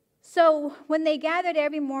 so when they gathered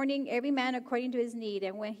every morning, every man according to his need,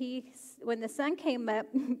 and when the sun came up,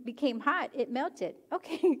 became hot, it melted.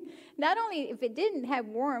 Okay, not only if it didn't have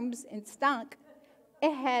worms and stunk,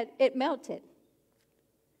 it melted.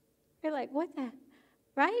 You're like, what the?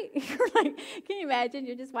 Right? You're like, can you imagine?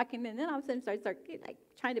 You're just walking in, and then all of a sudden start like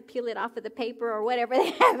trying to peel it off of the paper or whatever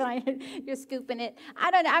they have. Like, you're scooping it.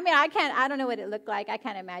 I don't know. I mean, I don't know what it looked like. I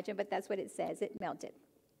can't imagine, but that's what it says. It melted.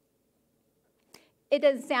 It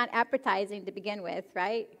doesn't sound appetizing to begin with,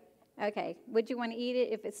 right? Okay. Would you want to eat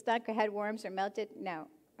it if it stunk or had worms or melted? No.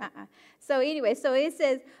 So anyway, so it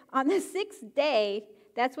says on the 6th day,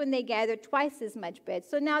 that's when they gathered twice as much bread.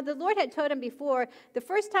 So now the Lord had told them before, the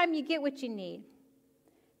first time you get what you need.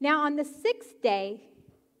 Now, on the 6th day,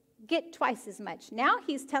 get twice as much. Now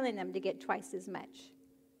he's telling them to get twice as much.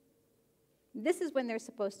 This is when they're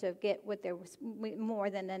supposed to get what there was more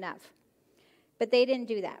than enough. But they didn't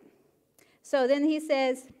do that. So then he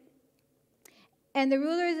says, and the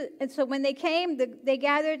rulers, and so when they came, they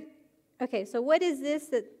gathered. Okay, so what is this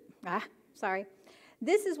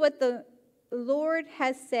This is what the Lord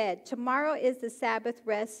has said. Tomorrow is the Sabbath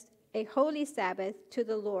rest, a holy Sabbath to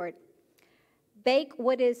the Lord. Bake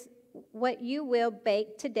what you will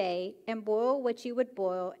bake today, and boil what you would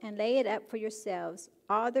boil, and lay it up for yourselves.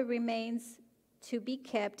 All the remains to be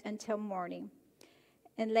kept until morning.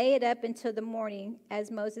 And lay it up until the morning, as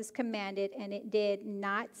Moses commanded, and it did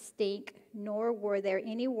not stink, nor were there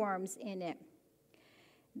any worms in it.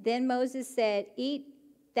 Then Moses said, eat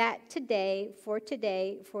that today, for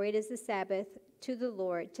it is the Sabbath to the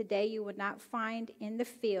Lord. Today you will not find in the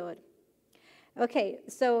field. Okay,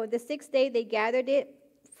 so the 6th day they gathered it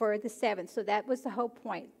for the 7th. So that was the whole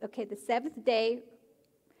point. Okay, the 7th day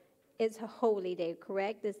is a holy day,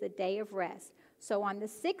 correct? It's the day of rest. So on the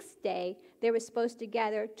 6th day, they were supposed to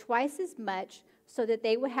gather twice as much so that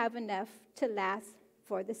they would have enough to last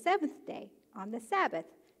for the 7th day on the Sabbath.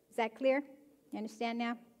 Is that clear? You understand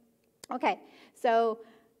now? Okay, so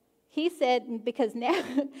he said, because now,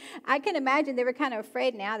 I can imagine they were kind of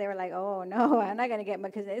afraid now. They were like, oh, no, I'm not going to get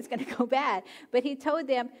much because it's going to go bad. But he told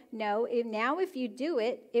them, no, if you do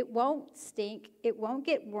it, it won't stink, it won't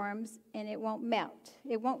get worms, and it won't melt.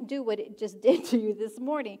 It won't do what it just did to you this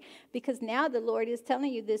morning, because now the Lord is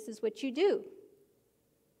telling you this is what you do.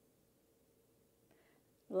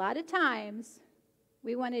 A lot of times,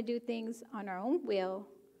 We want to do things on our own will,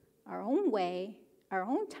 our own way, our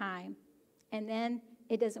own time, and then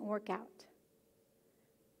it doesn't work out.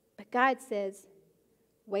 But God says,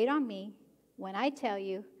 wait on me. When I tell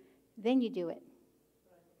you, then you do it.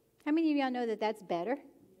 How many of y'all know that that's better?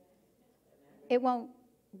 It won't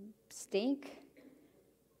stink.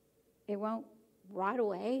 It won't rot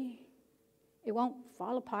away. It won't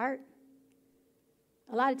fall apart.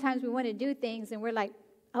 A lot of times we want to do things and we're like,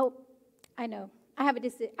 oh, I know. I have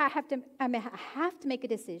to make a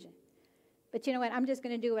decision. But you know what? I'm just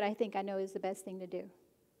going to do what I think I know is the best thing to do.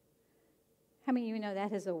 How many of you know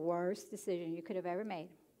that is the worst decision you could have ever made?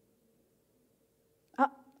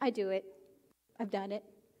 Oh, I do it. I've done it.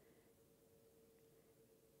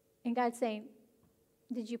 And God's saying,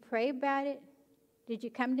 did you pray about it? Did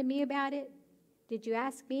you come to me about it? Did you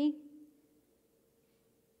ask me?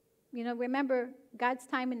 You know, remember, God's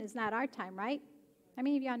timing is not our time, right? How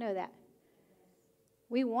many of y'all know that?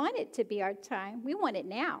 We want it to be our time. We want it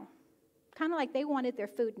now. Kind of like they wanted their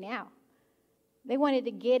food now. They wanted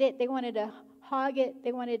to get it. They wanted to hog it.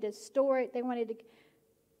 They wanted to store it.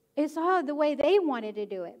 It's all the way they wanted to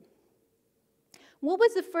do it. What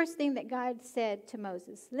was the first thing that God said to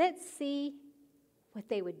Moses? Let's see what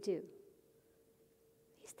they would do.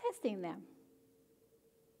 He's testing them.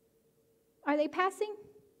 Are they passing?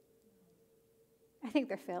 I think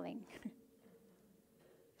they're failing.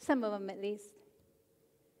 Some of them at least.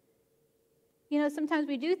 You know, sometimes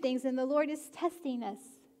we do things and the Lord is testing us.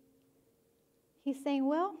 He's saying,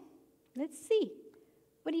 well, let's see.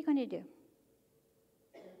 What are you going to do?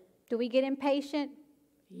 Do we get impatient?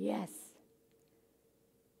 Yes.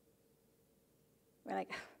 We're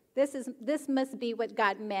like, this must be what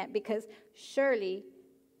God meant, because surely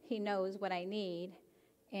he knows what I need,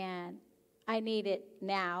 and I need it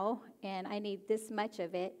now, and I need this much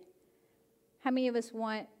of it. How many of us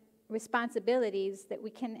want responsibilities that we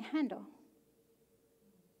can handle?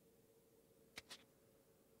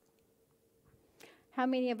 How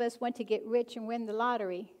many of us want to get rich and win the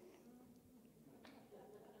lottery?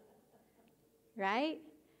 Right?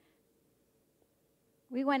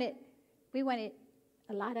 We want it,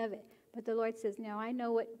 a lot of it. But the Lord says, no, I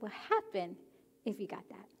know what will happen if you got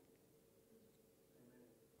that.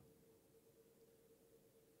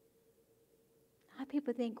 A lot of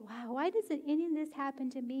people think, wow, why doesn't any of this happen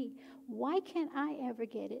to me? Why can't I ever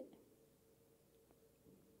get it?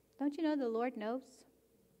 Don't you know the Lord knows?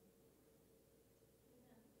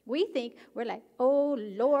 We think, we're like, oh,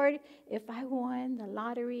 Lord, if I won the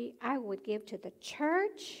lottery, I would give to the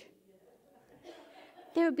church.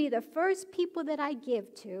 They would be the first people that I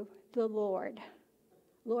give to, the Lord.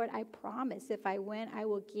 Lord, I promise if I win, I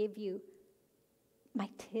will give you my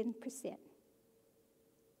 10%.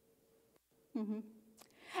 Mm-hmm.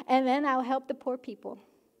 And then I'll help the poor people.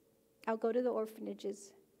 I'll go to the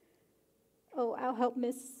orphanages. Oh, I'll help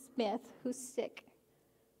Miss Smith, who's sick.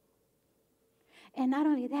 And not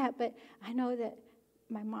only that, but I know that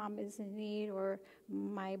my mom is in need, or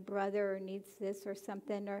my brother needs this or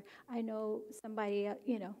something, or I know somebody,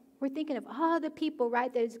 we're thinking of all the people,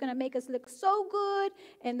 right, that is going to make us look so good,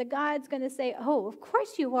 and the God's going to say, oh, of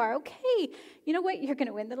course you are. Okay, you know what? You're going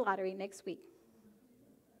to win the lottery next week.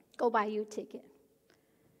 Go buy you a ticket.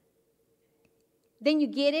 Then you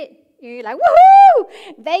get it, and you're like, woohoo!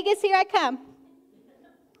 Vegas, here I come.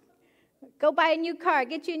 Go buy a new car,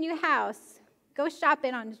 get you a new house. Go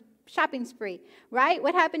shopping on shopping spree, right?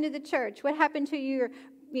 What happened to the church? What happened to your,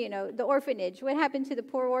 the orphanage? What happened to the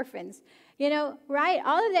poor orphans? Right?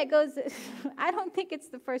 All of that goes, I don't think it's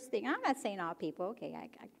the first thing. I'm not saying all people. Okay,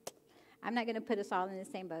 I'm not going to put us all in the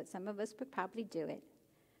same boat. Some of us would probably do it.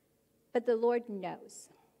 But the Lord knows,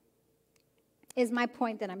 is my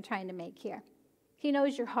point that I'm trying to make here. He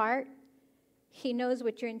knows your heart. He knows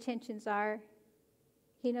what your intentions are.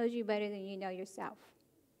 He knows you better than you know yourself.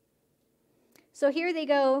 So here they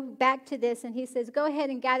go back to this, and he says, go ahead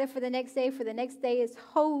and gather for the next day, for the next day is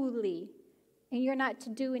holy, and you're not to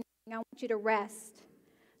do anything. I want you to rest.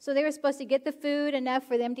 So they were supposed to get the food enough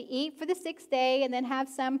for them to eat for the 6th day, and then have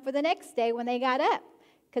some for the next day when they got up,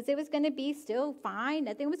 because it was going to be still fine.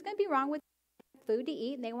 Nothing was going to be wrong with food to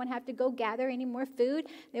eat, and they won't have to go gather any more food.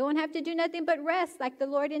 They won't have to do nothing but rest like the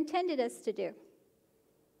Lord intended us to do.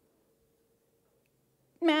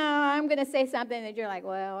 Now, I'm going to say something that you're like,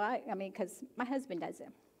 well, I mean, because my husband does it.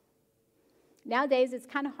 Nowadays, it's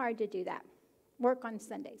kind of hard to do that. Work on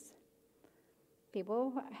Sundays.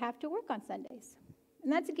 People have to work on Sundays.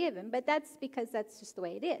 And that's a given, but that's because that's just the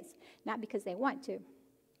way it is, not because they want to.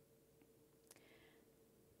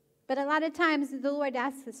 But a lot of times, the Lord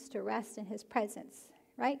asks us to rest in his presence,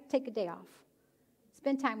 right? Take a day off.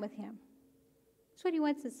 Spend time with him. That's what he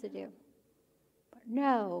wants us to do.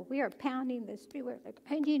 No, we are pounding the street. We're like,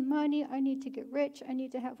 I need money. I need to get rich. I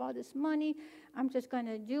need to have all this money. I'm just going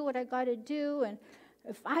to do what I got to do. And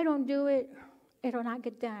if I don't do it, it'll not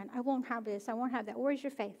get done. I won't have this. I won't have that. Where's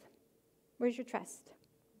your faith? Where's your trust?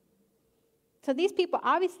 So these people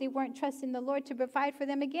obviously weren't trusting the Lord to provide for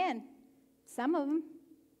them again. Some of them.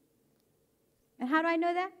 And how do I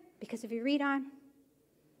know that? Because if you read on,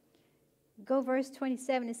 go verse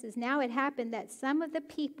 27. It says, now it happened that some of the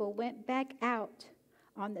people went back out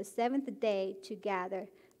on the seventh day to gather,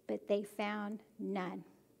 but they found none.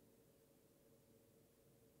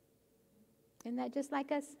 Isn't that just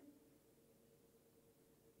like us?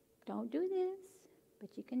 Don't do this,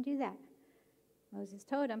 but you can do that. Moses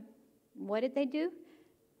told them. What did they do?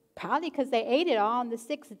 Probably because they ate it all on the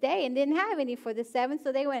sixth day and didn't have any for the seventh,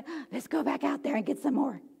 so they went, let's go back out there and get some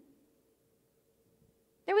more.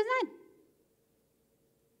 There was none.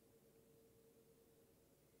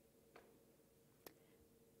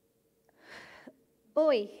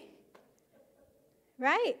 Oy.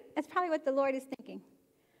 Right? That's probably what the Lord is thinking.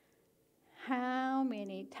 How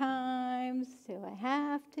many times do I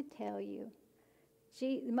have to tell you?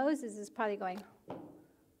 Moses is probably going,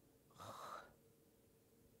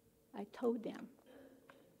 I told them.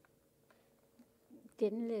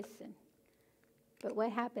 Didn't listen. But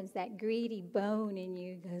what happens? That greedy bone in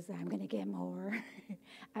you goes, I'm going to get more.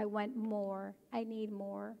 I want more. I need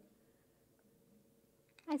more.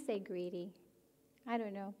 I say greedy. I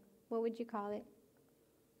don't know. What would you call it?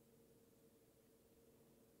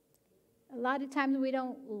 A lot of times we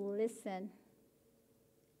don't listen.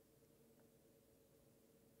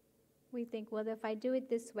 We think, well, if I do it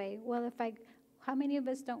this way, how many of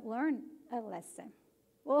us don't learn a lesson?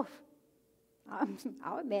 Well,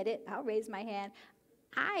 I'll admit it. I'll raise my hand.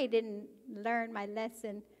 I didn't learn my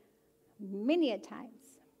lesson many a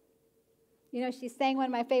times. You know, she sang one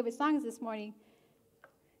of my favorite songs this morning.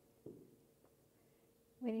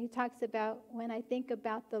 When he talks about, when I think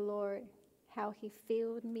about the Lord, how he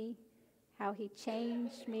filled me, how he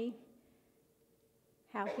changed me,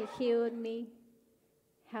 how he healed me,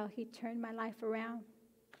 how he turned my life around.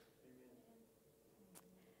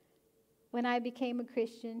 When I became a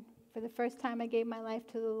Christian, for the first time I gave my life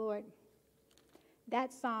to the Lord,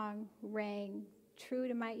 that song rang true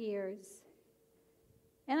to my ears.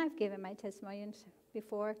 And I've given my testimonies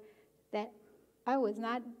before that I was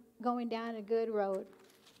not going down a good road.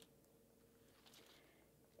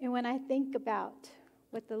 And when I think about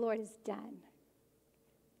what the Lord has done,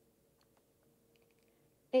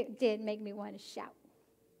 it did make me want to shout.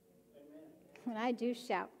 When I do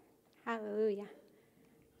shout, hallelujah,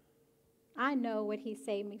 I know what he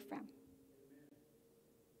saved me from.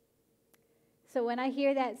 So when I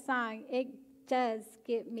hear that song, it does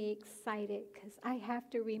get me excited because I have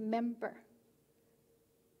to remember.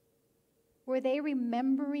 Were they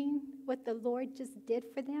remembering what the Lord just did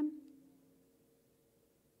for them?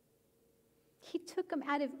 He took them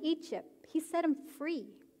out of Egypt. He set them free.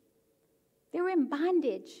 They were in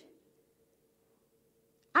bondage.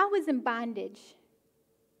 I was in bondage.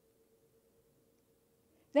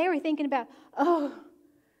 They were thinking about,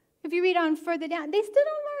 if you read on further down, they still don't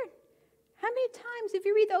learn. How many times, if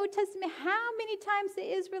you read the Old Testament, how many times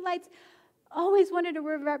the Israelites always wanted to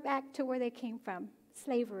revert back to where they came from?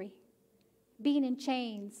 Slavery, being in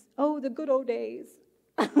chains. Oh, the good old days.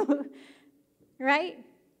 Right?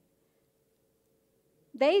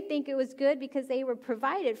 They think it was good because they were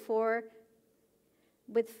provided for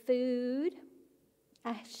with food,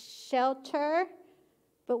 a shelter,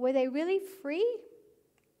 but were they really free?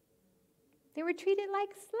 They were treated like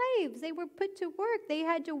slaves. They were put to work. They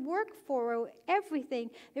had to work for everything.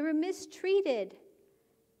 They were mistreated.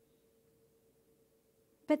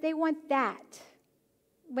 But they want that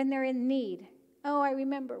when they're in need. Oh, I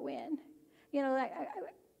remember when. You know,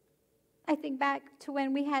 I think back to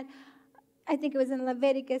when we had, I think it was in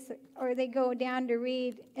Leviticus, or they go down to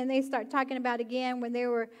read, and they start talking about again when they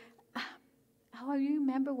were, oh, you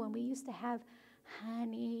remember when we used to have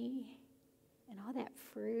honey and all that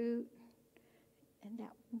fruit and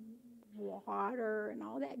that water and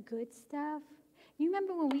all that good stuff? You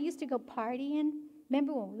remember when we used to go partying?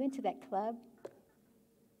 Remember when we went to that club?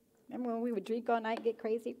 Remember when we would drink all night, get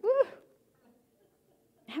crazy? Woo!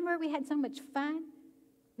 Remember we had so much fun?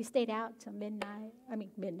 We stayed out till midnight.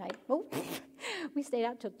 Oh, we stayed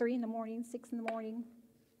out till 3 in the morning, 6 in the morning.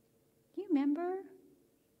 You remember?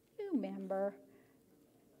 You remember.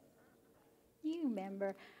 You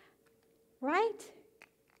remember. Right?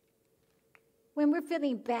 When we're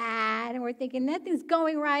feeling bad and we're thinking nothing's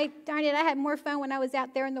going right, darn it, I had more fun when I was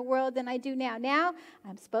out there in the world than I do now. Now,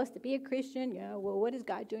 I'm supposed to be a Christian. Yeah, well, what is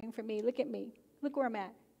God doing for me? Look at me. Look where I'm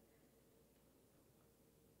at.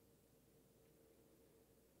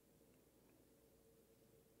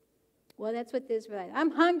 Well, that's what the Israelites.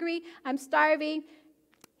 I'm hungry. I'm starving.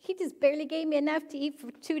 He just barely gave me enough to eat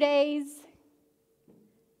for 2 days,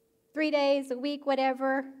 3 days, a week,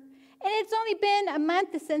 whatever. And it's only been a month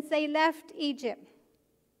since they left Egypt.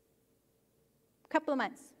 A couple of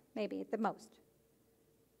months, maybe at the most.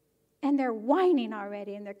 And they're whining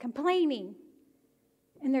already, and they're complaining.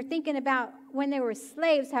 And they're thinking about when they were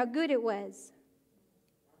slaves, how good it was.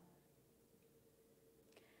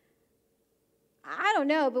 I don't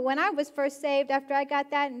know, but when I was first saved, after I got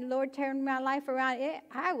that and the Lord turned my life around,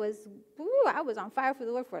 I was on fire for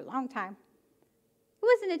the Lord for a long time. It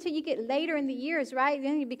wasn't until you get later in the years, right?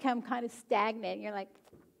 Then you become kind of stagnant. You're like,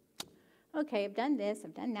 okay, I've done this,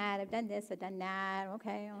 I've done that, I've done this, I've done that.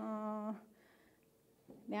 Okay,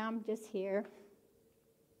 now I'm just here.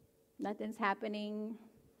 Nothing's happening.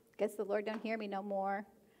 Guess the Lord don't hear me no more.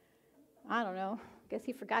 I don't know. Guess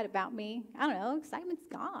he forgot about me. I don't know. Excitement's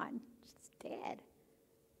gone. It's dead.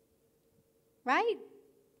 Right?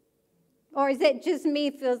 Or is it just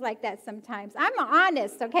me feels like that sometimes? I'm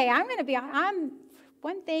honest, okay? I'm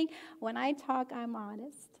one thing, when I talk, I'm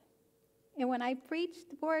honest. And when I preach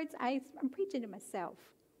the words, I'm preaching to myself.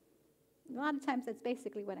 A lot of times that's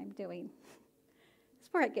basically what I'm doing.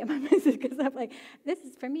 That's where I get my message, because I'm like, this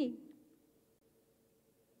is for me.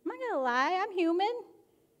 I'm not going to lie. I'm human.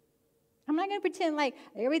 I'm not going to pretend like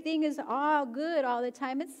everything is all good all the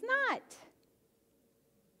time. It's not.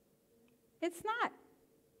 It's not.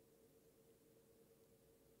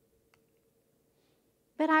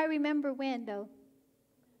 But I remember when, though.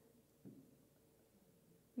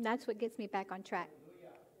 And that's what gets me back on track.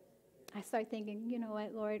 I start thinking, you know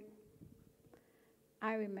what, Lord?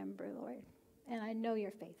 I remember, Lord. And I know you're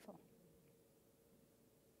faithful.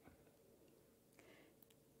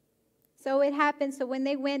 So it happened. So when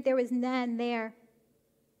they went, there was none there.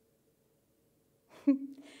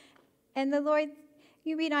 And the Lord,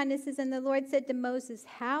 you read on this, and the Lord said to Moses,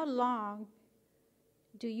 how long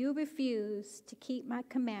do you refuse to keep my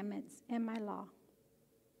commandments and my law?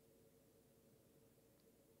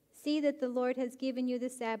 See that the Lord has given you the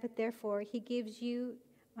Sabbath, therefore he gives you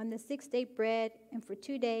on the 6th day bread, and for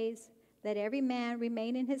 2 days let every man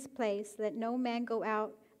remain in his place. Let no man go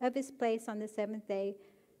out of his place on the 7th day.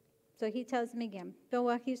 So he tells them again.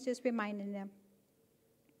 So he's just reminding them.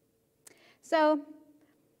 So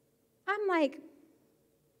I'm like,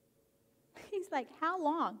 he's like, how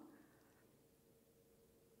long?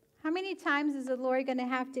 How many times is the Lord going to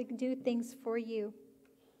have to do things for you?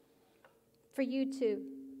 For you to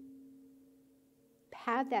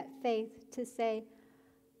have that faith to say,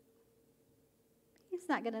 he's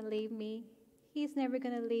not going to leave me. He's never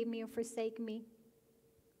going to leave me or forsake me.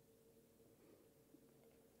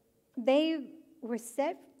 They went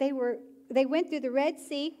through the Red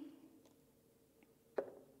Sea.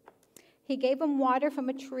 He gave them water from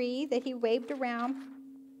a tree that he waved around.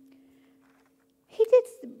 He did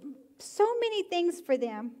so many things for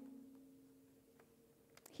them.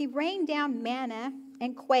 He rained down manna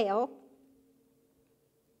and quail.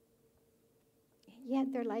 Yet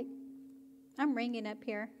they're like, I'm ringing up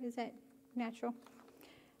here. Is that natural?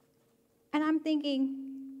 And I'm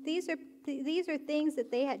thinking, these are things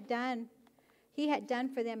that they had done. He had done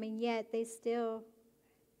for them, and yet they still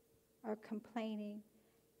are complaining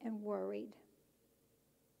and worried.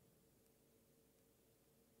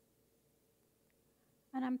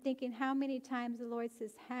 And I'm thinking, how many times the Lord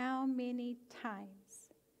says, how many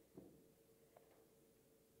times?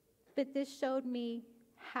 But this showed me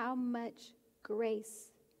how much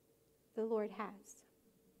grace the Lord has.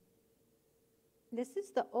 This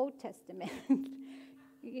is the Old Testament.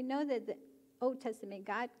 You know that the Old Testament,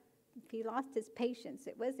 God, if he lost his patience,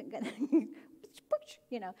 it wasn't going to,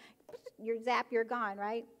 you're zap, you're gone,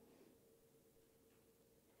 right?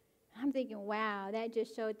 I'm thinking, wow, that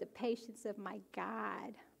just showed the patience of my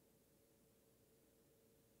God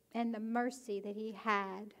and the mercy that he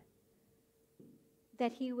had,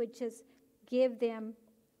 that he would just give them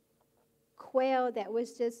quail that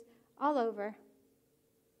was just all over.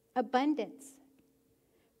 Abundance.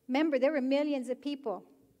 Remember, there were millions of people.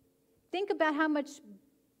 Think about how much,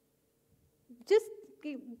 just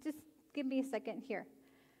give me a second here.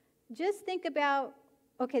 Just think about,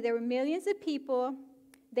 okay, there were millions of people.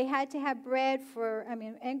 They had to have bread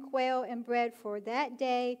and quail and bread for that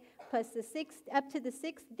day, plus up to the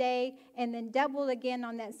 6th day, and then double again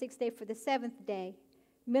on that 6th day for the 7th day.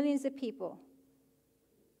 Millions of people.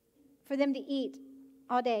 For them to eat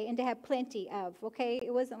all day and to have plenty of, okay?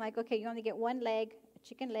 It wasn't like, okay, you only get one leg, a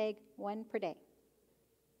chicken leg, one per day.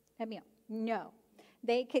 A meal. No.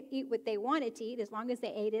 They could eat what they wanted to eat as long as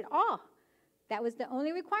they ate it all. That was the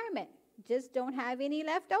only requirement. Just don't have any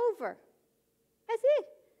left over. That's it.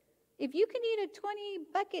 If you can eat a 20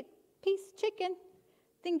 bucket piece chicken,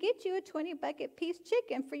 then get you a 20 bucket piece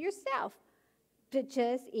chicken for yourself. But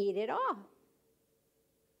just eat it all.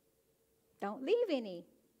 Don't leave any,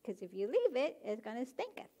 because if you leave it, it's going to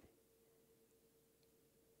stinketh.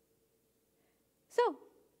 So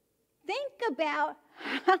think about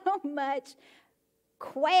how much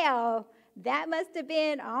quail that must have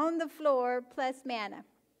been on the floor plus manna.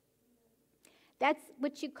 That's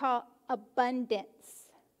what you call abundance.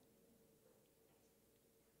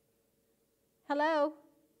 Hello?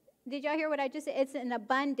 Did y'all hear what I just said? It's an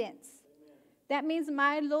abundance. That means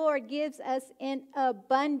my Lord gives us in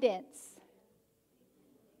abundance.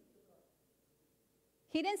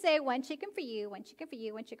 He didn't say one chicken for you, one chicken for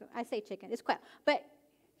you, one chicken. I say chicken, it's quail. But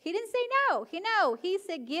he didn't say no. He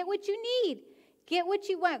said get what you need. Get what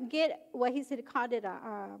you want. Get what he said, called it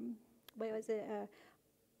an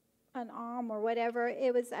arm or whatever.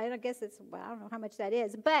 It was, I don't guess it's, well, I don't know how much that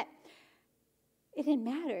is. But it didn't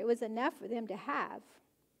matter. It was enough for them to have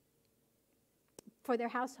for their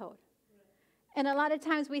household. And a lot of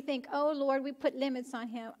times we think, oh, Lord, we put limits on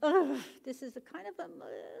him. Ugh, this is a kind of a,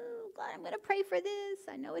 oh, God, I'm going to pray for this.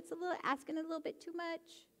 I know it's asking a little bit too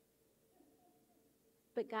much.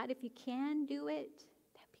 But God, if you can do it,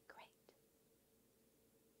 that'd be great.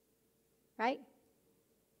 Right?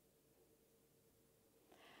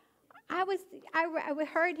 I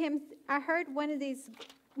heard one of these,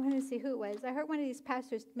 I want to see who it was. I heard one of these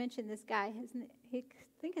pastors mention this guy. I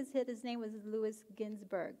think his name was Louis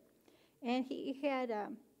Ginsburg. And he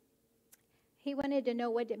wanted to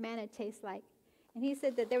know what did manna taste like. And he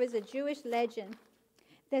said that there was a Jewish legend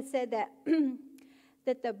that said that,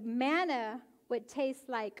 that the manna would taste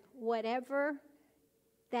like whatever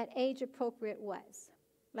that age appropriate was.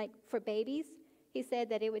 Like for babies, he said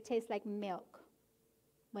that it would taste like milk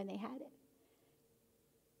when they had it.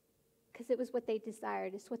 Because it was what they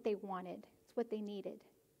desired. It's what they wanted. It's what they needed.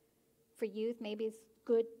 For youth, maybe it's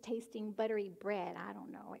good tasting buttery bread. I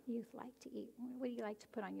don't know what youth like to eat. What do you like to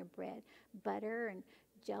put on your bread? Butter and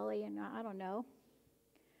jelly and I don't know.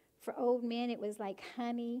 For old men, it was like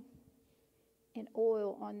honey and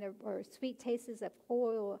oil on their, or sweet tastes of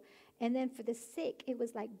oil. And then for the sick, it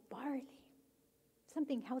was like barley.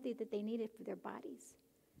 Something healthy that they needed for their bodies.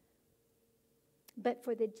 But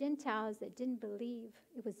for the Gentiles that didn't believe,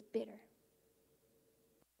 it was bitter.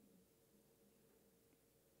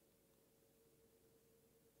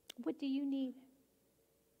 What do you need?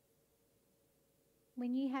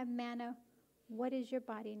 When you have manna, what is your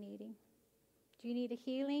body needing? Do you need a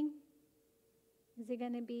healing? Is it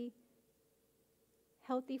going to be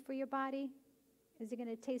healthy for your body? Is it going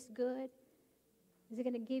to taste good? Is it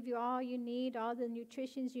going to give you all you need, all the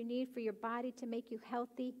nutritions you need for your body to make you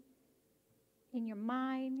healthy in your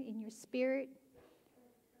mind, in your spirit?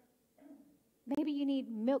 Maybe you need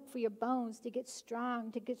milk for your bones to get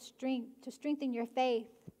strong, to get strength, to strengthen your faith.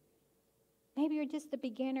 Maybe you're just a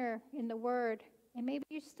beginner in the Word, and maybe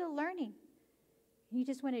you're still learning. You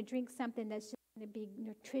just want to drink something that's just going to be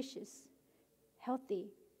nutritious, healthy,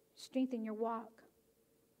 strengthen your walk.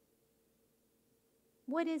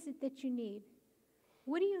 What is it that you need?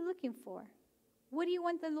 What are you looking for? What do you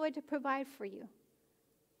want the Lord to provide for you?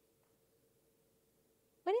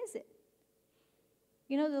 What is it?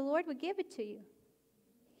 You know, the Lord would give it to you.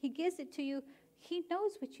 He gives it to you. He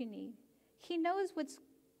knows what you need. He knows what's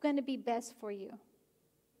going to be best for you.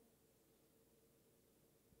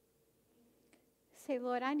 Say,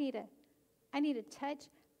 Lord, I need a touch.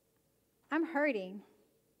 I'm hurting.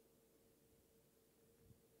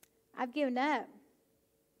 I've given up.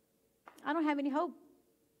 I don't have any hope.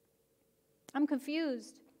 I'm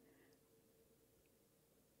confused.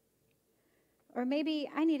 Or maybe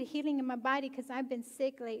I need a healing in my body because I've been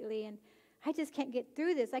sick lately and I just can't get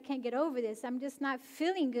through this. I can't get over this. I'm just not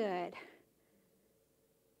feeling good.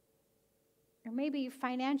 Or maybe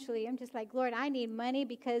financially, I'm just like, Lord, I need money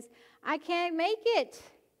because I can't make it.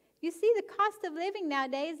 You see the cost of living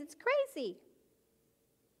nowadays, it's crazy.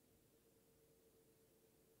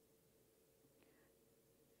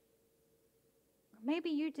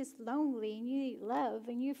 Maybe you're just lonely and you need love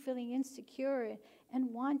and you're feeling insecure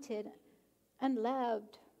and wanted,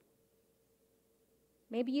 unloved.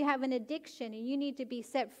 Maybe you have an addiction and you need to be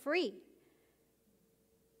set free.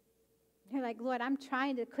 You're like, Lord, I'm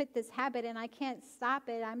trying to quit this habit and I can't stop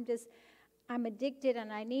it. I'm addicted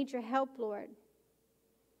and I need your help, Lord.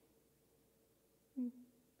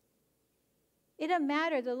 It doesn't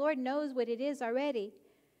matter. The Lord knows what it is already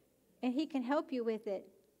and He can help you with it.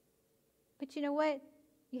 But you know what?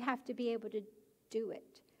 You have to be able to do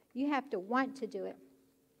it. You have to want to do it.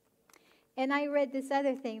 And I read this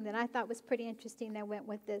other thing that I thought was pretty interesting that went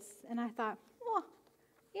with this. And I thought, well,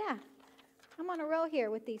 Yeah, I'm on a roll here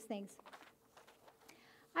with these things.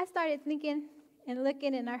 I started thinking and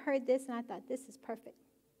looking, and I heard this, and I thought, this is perfect.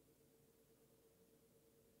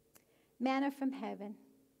 Manna from heaven.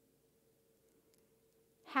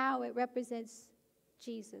 How it represents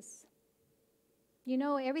Jesus. You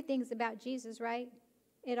know, everything's about Jesus, right?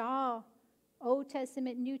 It all, Old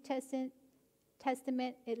Testament, New Testament,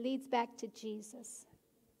 it leads back to Jesus.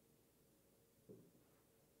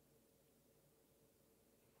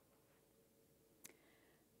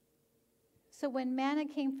 So when manna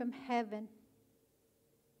came from heaven,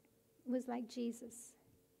 it was like Jesus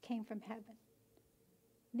came from heaven.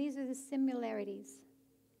 These are the similarities.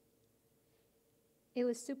 It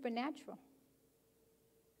was supernatural.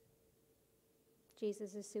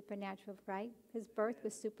 Jesus is supernatural, right? His birth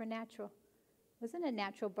was supernatural. It wasn't a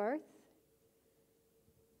natural birth.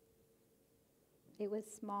 It was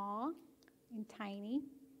small and tiny.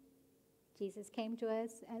 Jesus came to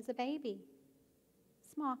us as a baby,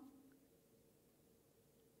 small.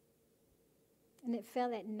 And it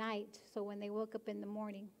fell at night, so when they woke up in the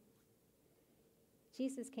morning,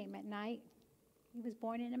 Jesus came at night. He was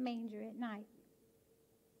born in a manger at night.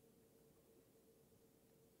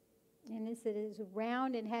 And it said it is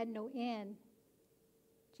round and had no end.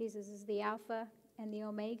 Jesus is the Alpha and the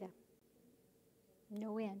Omega.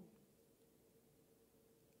 No end.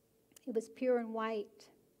 It was pure and white,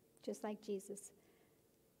 just like Jesus.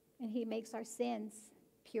 And he makes our sins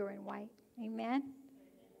pure and white. Amen?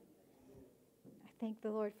 I thank the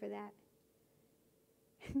Lord for that.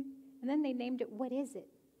 And then they named it, what is it?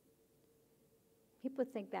 People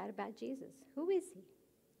think that about Jesus. Who is he?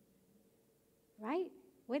 Right?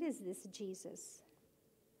 What is this Jesus?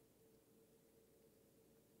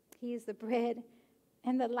 He is the bread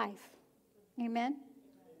and the life. Amen?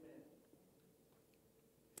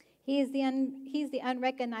 He's the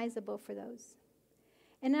unrecognizable for those.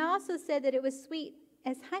 And I also said that it was sweet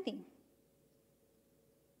as honey.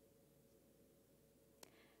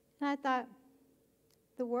 And I thought,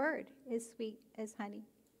 the word is sweet as honey.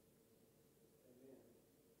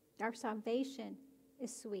 Our salvation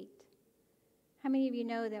is sweet. How many of you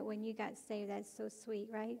know that when you got saved, that's so sweet,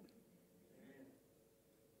 right?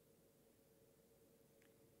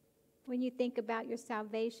 When you think about your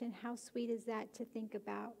salvation, how sweet is that to think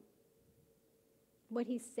about what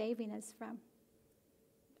he's saving us from?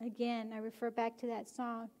 Again, I refer back to that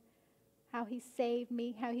song, how he saved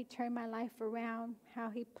me, how he turned my life around, how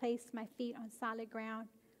he placed my feet on solid ground.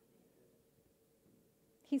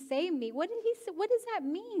 He saved me. What does that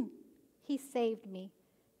mean? He saved me.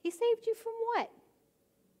 He saved you from what?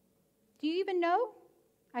 Do you even know?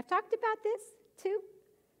 I've talked about this too.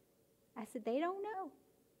 I said, they don't know.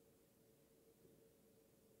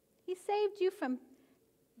 He saved you from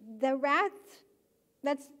the wrath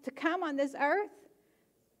that's to come on this earth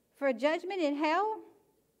for a judgment in hell.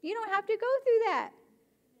 You don't have to go through that.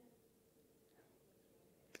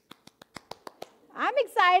 I'm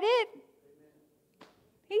excited.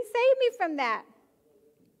 He saved me from that.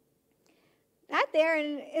 That there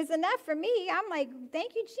is enough for me. I'm like,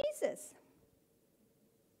 thank you, Jesus.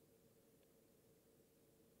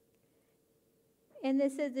 And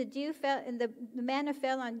it says the dew fell, and the manna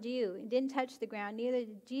fell on dew. It didn't touch the ground. Neither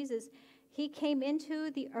did Jesus. He came into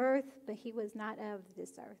the earth, but he was not of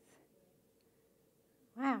this earth.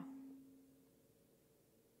 Wow.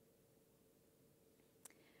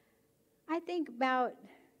 I think about,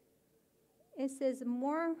 it says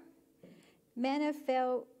more manna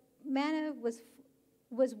fell. Manna was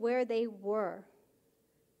where they were.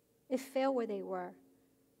 It fell where they were.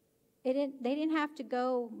 They didn't have to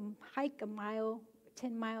go hike a mile,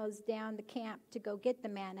 10 miles down the camp to go get the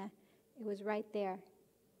manna. It was right there.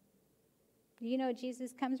 You know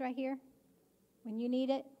Jesus comes right here? When you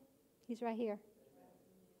need it, he's right here.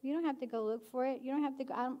 You don't have to go look for it. You don't have to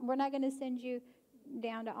go. We're not going to send you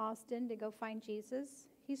down to Austin to go find Jesus.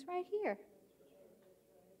 He's right here.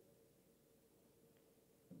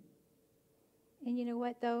 And you know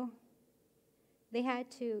what, though? They had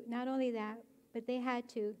to, not only that, but they had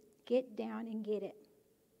to get down and get it.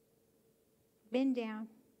 Bend down,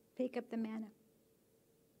 pick up the manna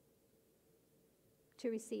to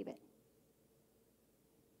receive it.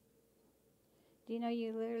 Do you know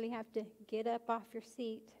you literally have to get up off your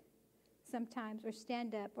seat sometimes, or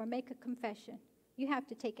stand up, or make a confession? You have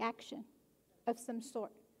to take action of some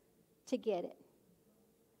sort to get it.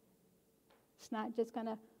 It's not just going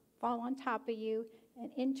to fall on top of you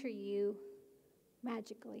and enter you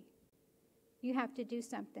magically. You have to do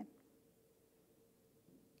something.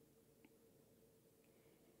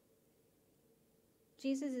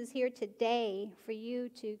 Jesus is here today for you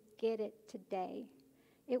to get it today.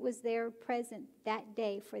 It was there present that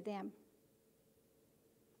day for them.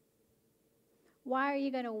 Why are you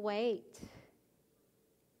going to wait?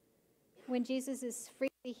 When Jesus is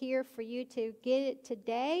freely here for you to get it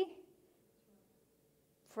today,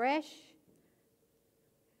 fresh,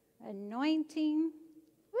 anointing,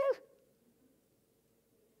 woo!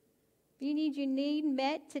 If you need your need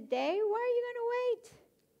met today, why are you going to wait?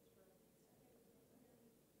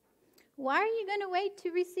 Why are you going to wait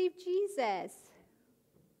to receive Jesus?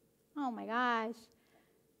 Oh my gosh.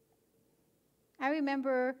 I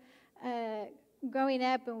remember growing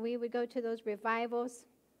up and we would go to those revivals.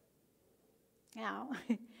 Now,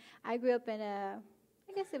 I grew up in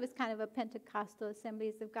I guess it was kind of a Pentecostal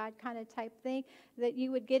Assemblies of God kind of type thing, that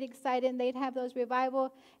you would get excited and they'd have those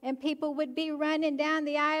revival and people would be running down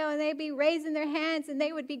the aisle and they'd be raising their hands and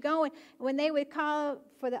they would be going. When they would call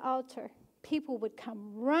for the altar, people would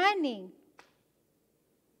come running.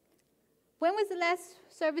 When was the last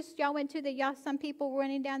service y'all went to that some people were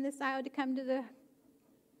running down this aisle to come to the...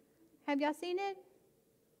 Have y'all seen it?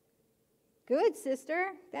 Good, sister.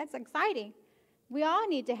 That's exciting. We all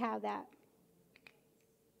need to have that.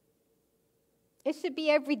 It should be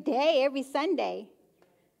every day, every Sunday.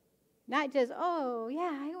 Not just, oh,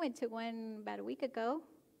 yeah, I went to one about a week ago.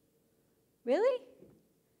 Really?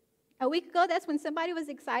 A week ago, that's when somebody was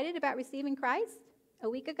excited about receiving Christ? A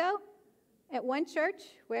week ago? At one church,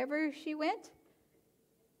 wherever she went?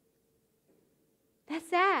 That's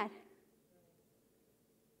sad.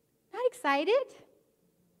 Not excited.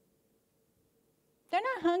 They're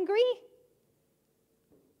not hungry.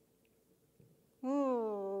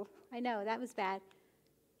 Oh, I know, that was bad.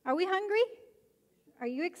 Are we hungry? Are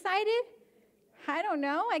you excited? I don't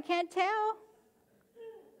know. I can't tell.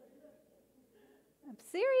 I'm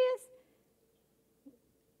serious.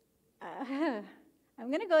 I'm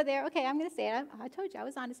going to go there. Okay, I'm going to say it. I told you, I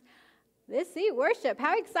was honest. Let's see, worship.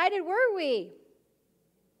 How excited were we?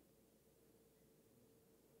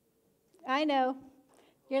 I know.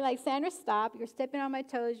 You're like, Sandra, stop. You're stepping on my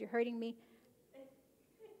toes. You're hurting me.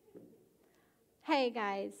 Hey,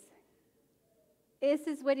 guys. This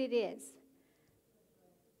is what it is.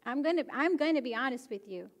 I'm going to be honest with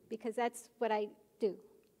you because that's what I do.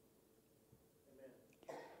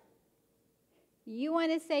 You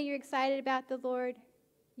want to say you're excited about the Lord?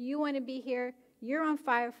 You want to be here? You're on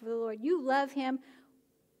fire for the Lord. You love Him?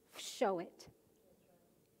 Show it.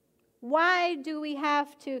 Why do we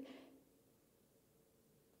have to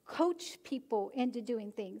coach people into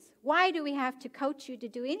doing things? Why do we have to coach you to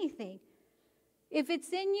do anything? If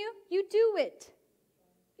it's in you, you do it.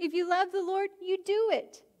 If you love the Lord, you do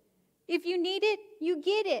it. If you need it, you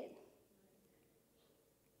get it.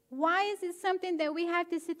 Why is it something that we have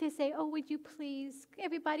to sit there and say, oh, would you please,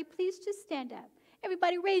 everybody, please just stand up.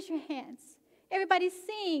 Everybody raise your hands. Everybody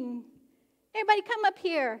sing. Everybody come up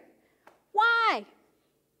here. Why?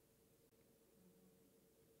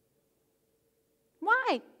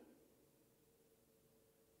 Why?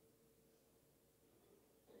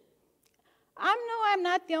 I'm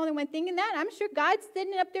not the only one thinking that. I'm sure God's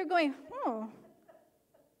sitting up there going,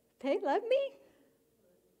 they love me?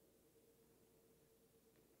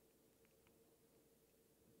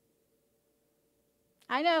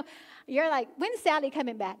 I know. You're like, when's Sally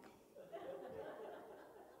coming back?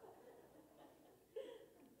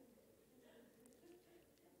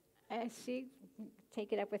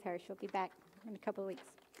 Take it up with her. She'll be back in a couple of weeks.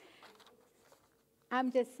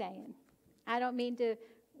 I'm just saying. I don't mean to,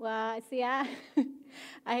 see, I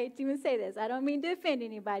hate to even say this. I don't mean to offend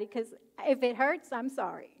anybody because if it hurts, I'm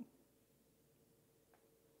sorry.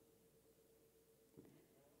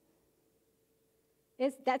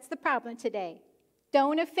 That's the problem today.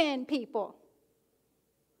 Don't offend people.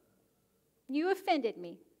 You offended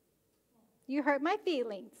me. You hurt my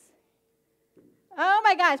feelings. Oh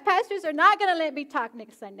my gosh, pastors are not going to let me talk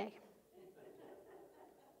next Sunday.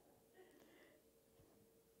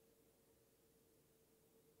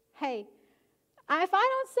 Hey, if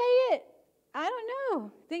I don't say it, I don't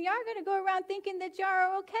know. Then y'all are going to go around thinking that y'all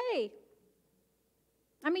are okay.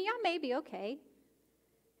 I mean, y'all may be okay.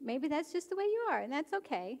 Maybe that's just the way you are, and that's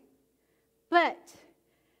okay. But,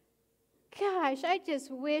 gosh, I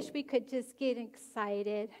just wish we could just get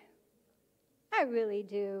excited. I really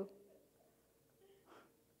do.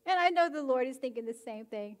 And I know the Lord is thinking the same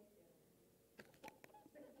thing.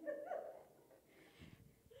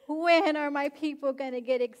 When are my people going to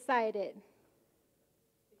get excited?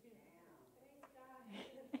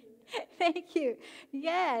 Thank you.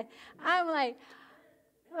 Yeah. I'm like,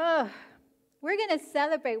 we're going to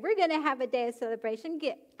celebrate. We're going to have a day of celebration.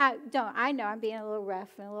 I know I'm being a little rough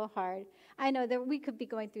and a little hard. I know that we could be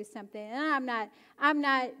going through something. And I'm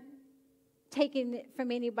not taking it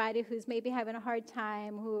from anybody who's maybe having a hard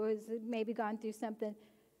time, who has maybe gone through something.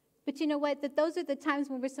 But you know what? That those are the times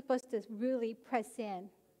when we're supposed to really press in.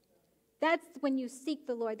 That's when you seek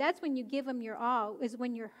the Lord. That's when you give him your all, is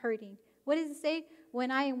when you're hurting. What does it say?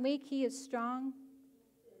 When I am weak, he is strong.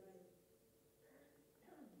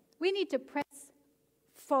 We need to press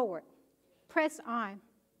forward. Press on.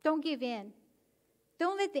 Don't give in.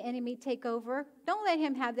 Don't let the enemy take over. Don't let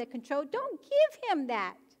him have that control. Don't give him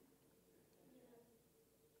that.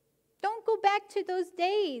 Don't go back to those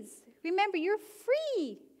days. Remember, you're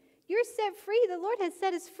free. You're set free. The Lord has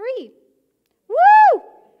set us free. Woo!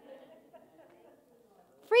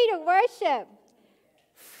 Free to worship.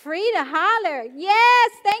 Free to holler.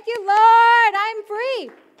 Yes, thank you, Lord. I'm free.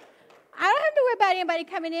 I don't have to worry about anybody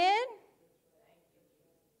coming in.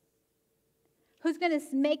 Who's going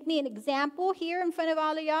to make me an example here in front of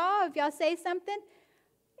all of y'all if y'all say something?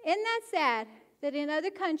 Isn't that sad that in other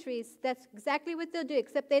countries, that's exactly what they'll do,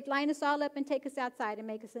 except they'd line us all up and take us outside and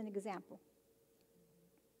make us an example.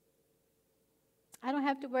 I don't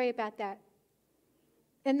have to worry about that.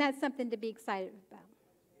 And that's something to be excited about.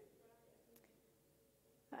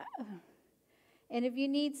 And if you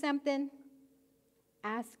need something,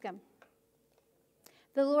 ask him.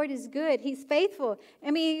 The Lord is good. He's faithful.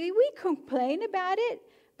 I mean, we complain about it,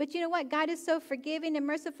 but you know what? God is so forgiving and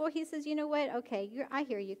merciful. He says, you know what? Okay, I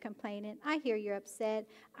hear you complaining. I hear you're upset.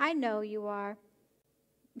 I know you are.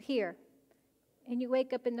 Here. And you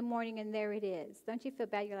wake up in the morning and there it is. Don't you feel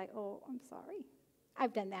bad? You're like, oh, I'm sorry.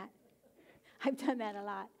 I've done that. I've done that a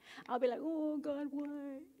lot. I'll be like, oh, God,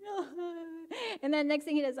 why? And then next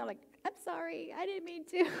thing he does, I'm like, I'm sorry. I didn't mean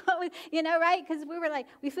to. You know, right? Because we were like,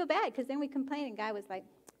 we feel bad because then we complain. And God was like,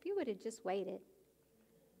 if you would have just waited.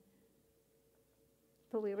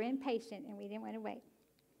 But we were impatient and we didn't want to wait.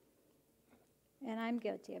 And I'm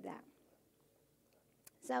guilty of that.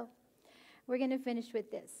 So we're going to finish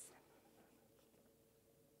with this.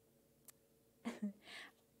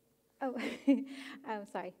 Oh, I'm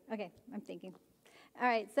sorry. Okay, I'm thinking. All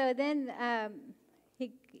right, so then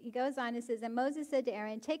he goes on and says, and Moses said to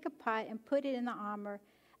Aaron, take a pot and put it in the armor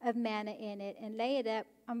of manna in it and lay it up.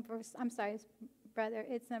 I'm sorry, brother,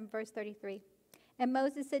 it's in verse 33. And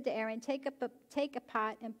Moses said to Aaron, take a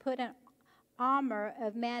pot and put an armor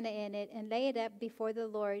of manna in it and lay it up before the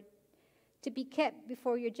Lord to be kept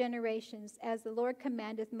before your generations, as the Lord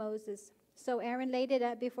commandeth Moses. So Aaron laid it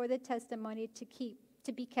up before the testimony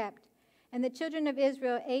to be kept. And the children of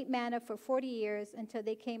Israel ate manna for 40 years until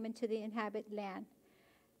they came into the inhabited land.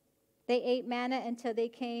 They ate manna until they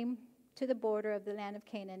came to the border of the land of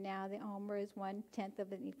Canaan. Now the omer is 1/10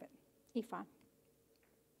 of an ephah.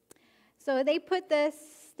 So they put this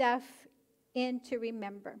stuff in to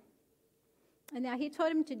remember. And now he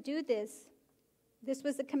told him to do this. This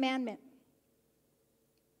was a commandment.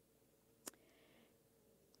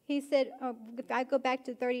 He said, if I go back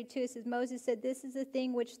to 32, it says, Moses said, this is the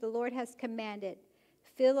thing which the Lord has commanded.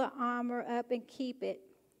 Fill the armor up and keep it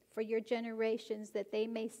for your generations, that they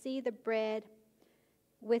may see the bread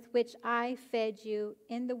with which I fed you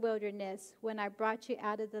in the wilderness when I brought you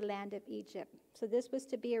out of the land of Egypt. So this was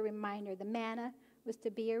to be a reminder. The manna was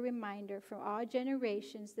to be a reminder for all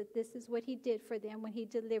generations that this is what he did for them when he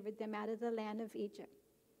delivered them out of the land of Egypt.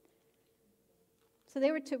 So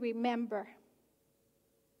they were to remember.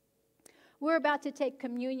 We're about to take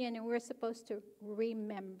communion, and we're supposed to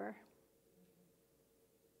remember.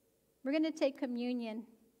 We're going to take communion.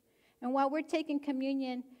 And while we're taking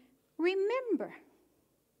communion, remember.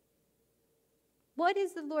 What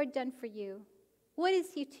has the Lord done for you? What is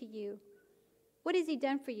he to you? What has he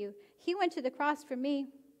done for you? He went to the cross for me.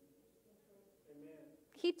 Amen.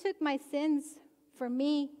 He took my sins for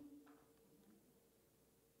me.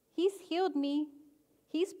 He's healed me.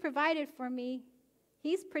 He's provided for me.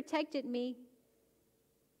 He's protected me.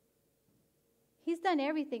 He's done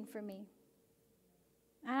everything for me.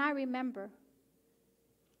 And I remember.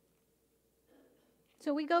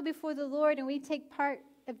 So we go before the Lord and we take part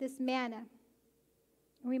of this manna.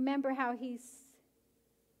 Remember how he's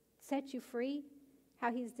set you free,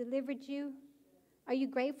 how he's delivered you. Are you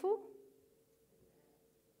grateful?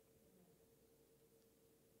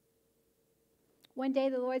 One day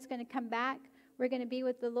the Lord's going to come back. We're going to be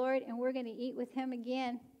with the Lord, and we're going to eat with him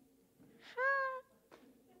again.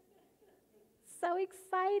 So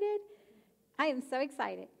excited. I am so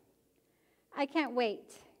excited. I can't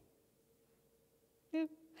wait. And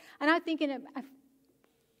I'm thinking, I've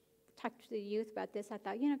talked to the youth about this. I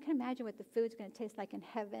thought, can you imagine what the food's going to taste like in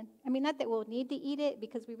heaven? I mean, not that we'll need to eat it,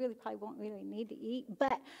 because we really probably won't really need to eat,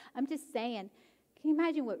 but I'm just saying, can you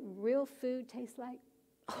imagine what real food tastes like?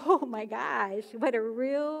 Oh my gosh, what a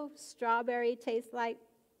real strawberry tastes like.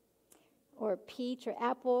 or peach or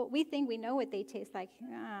apple, we think we know what they taste like.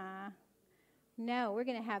 No, we're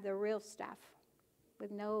going to have the real stuff with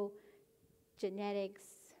no genetics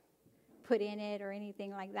put in it or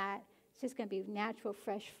anything like that. It's just going to be natural,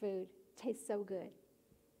 fresh food. Tastes so good.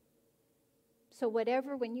 So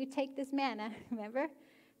whatever, when you take this manna, remember,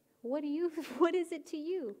 what is it to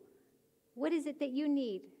you? What is it that you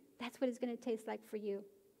need? That's what it's going to taste like for you.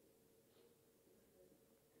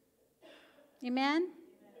 Amen?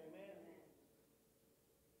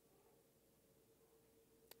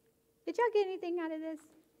 Did y'all get anything out of this?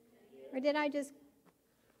 Or did I just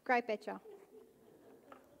gripe at y'all?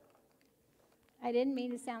 I didn't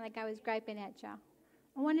mean to sound like I was griping at y'all.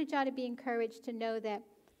 I wanted y'all to be encouraged to know that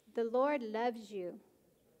the Lord loves you.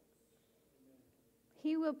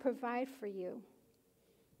 He will provide for you.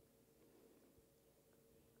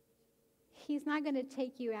 He's not going to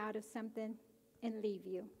take you out of something and leave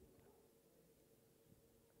you.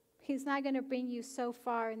 He's not going to bring you so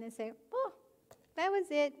far and then say, oh, that was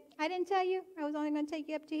it. I didn't tell you. I was only going to take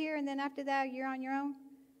you up to here, and then after that, you're on your own.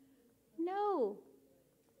 No.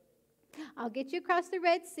 I'll get you across the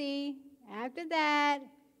Red Sea. After that,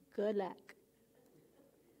 good luck.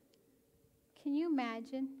 Can you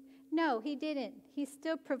imagine? No, he didn't. He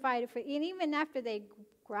still provided for you. And even after they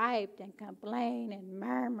griped and complained and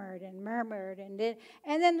murmured, and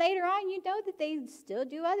then later on, you know that they still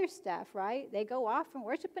do other stuff, right? They go off and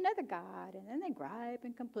worship another god, and then they gripe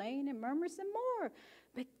and complain and murmur some more.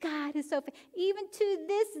 But God is so faithful. Even to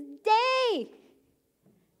this day,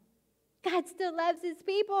 God still loves his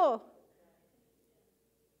people.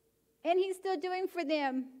 And he's still doing for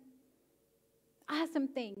them awesome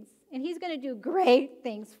things. And he's going to do great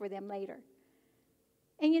things for them later.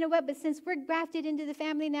 And you know what? But since we're grafted into the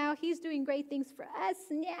family now, he's doing great things for us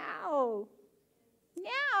now.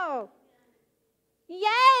 Now.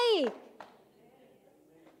 Yay!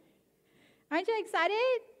 Aren't you excited?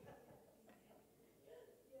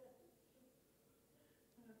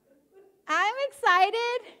 I'm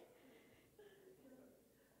excited.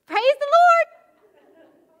 Praise the Lord.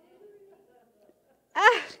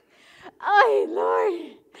 Oh,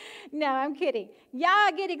 Lord. No, I'm kidding.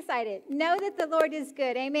 Y'all get excited. Know that the Lord is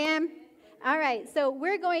good. Amen? All right, so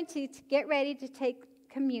we're going to get ready to take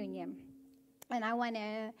communion. And I want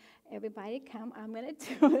everybody come. I'm going to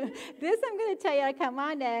do this. I'm going to tell you to come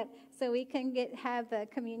on up so we can have the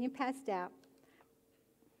communion passed out.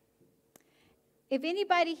 If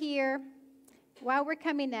anybody here, while we're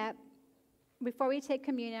coming up, before we take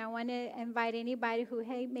communion, I want to invite anybody who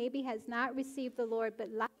maybe has not received the Lord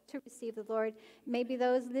but like to receive the Lord, maybe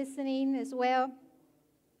those listening as well.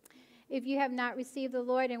 If you have not received the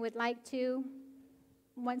Lord and would like to,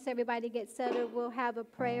 once everybody gets settled, we'll have a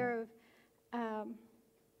prayer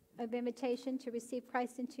of invitation to receive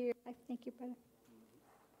Christ into your life. Thank you, brother.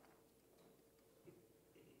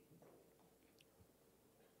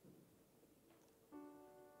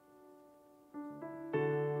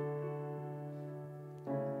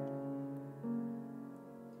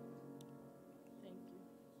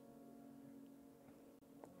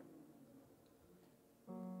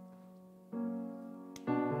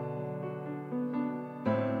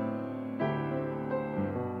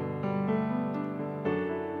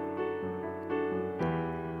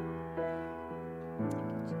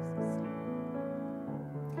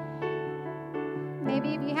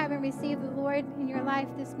 Maybe if you haven't received the Lord in your life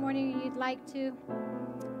this morning and you'd like to,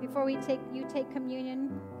 before you take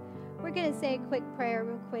communion, we're going to say a quick prayer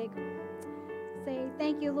real quick. Say,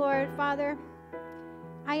 thank you, Lord. Father,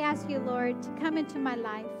 I ask you, Lord, to come into my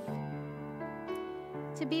life,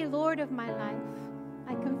 to be Lord of my life.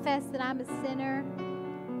 I confess that I'm a sinner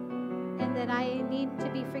and that I need to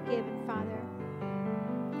be forgiven, Father.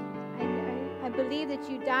 I believe that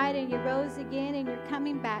you died and you rose again and you're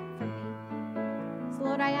coming back for me. So,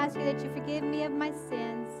 Lord, I ask you that you forgive me of my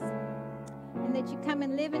sins and that you come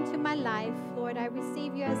and live into my life. Lord, I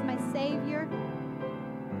receive you as my Savior.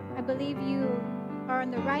 I believe you are on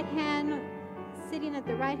the right hand, sitting at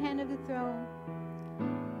the right hand of the throne.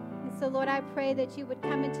 And so, Lord, I pray that you would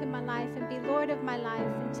come into my life and be Lord of my life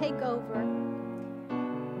and take over.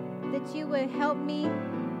 That you would help me,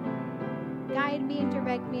 guide me, and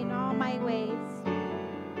direct me in all my ways.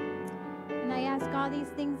 And I ask all these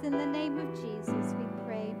things in the name of Jesus, we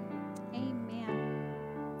pray. Amen.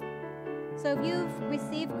 So if you've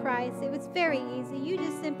received Christ, it was very easy. You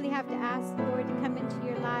just simply have to ask the Lord to come into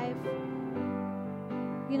your life.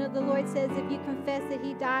 You know, the Lord says if you confess that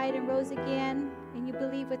he died and rose again, and you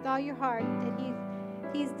believe with all your heart that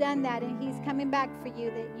he's done that and he's coming back for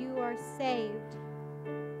you, that you are saved.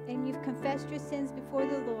 And you've confessed your sins before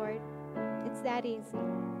the Lord. It's that easy.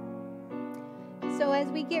 So as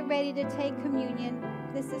we get ready to take communion,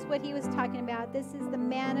 this is what he was talking about. This is the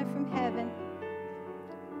manna from heaven.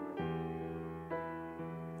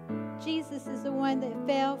 Jesus is the one that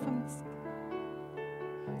fell from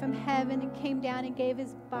heaven and came down and gave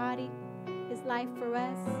his body, his life for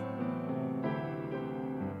us.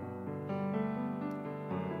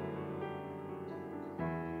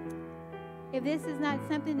 If this is not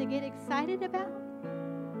something to get excited about,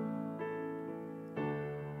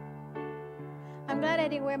 I'm glad I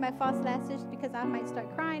didn't wear my false lashes, because I might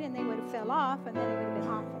start crying and they would have fell off, and then it would have been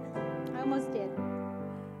awful. I almost did.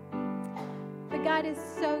 But God is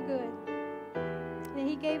so good. And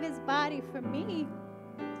he gave his body for me.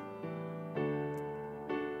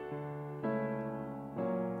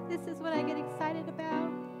 This is what I get excited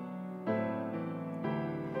about.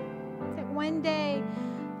 That one day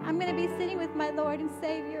I'm going to be sitting with my Lord and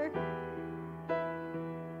Savior.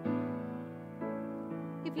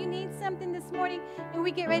 If you need something this morning and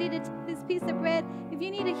we get ready to take this piece of bread, if you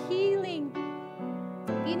need a healing,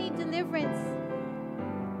 if you need deliverance,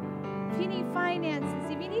 if you need finances,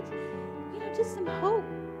 if you need, just some hope,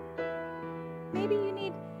 maybe you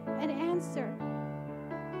need an answer,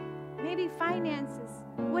 maybe finances,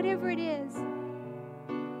 whatever it is,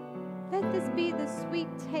 let this be the sweet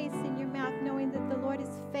taste in your mouth, knowing that the Lord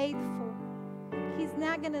is faithful. He's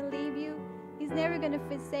not going to leave you. He's never going to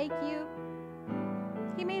forsake you.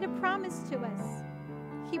 He made a promise to us.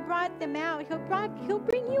 He brought them out. He'll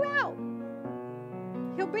bring you out.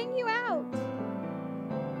 He'll bring you out.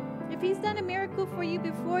 If he's done a miracle for you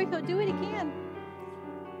before, he'll do it again.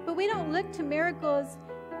 But we don't look to miracles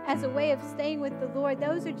as a way of staying with the Lord.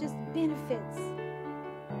 Those are just benefits.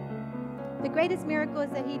 The greatest miracle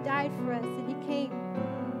is that he died for us and he came.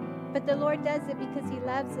 But the Lord does it because he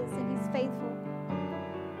loves us and he's faithful.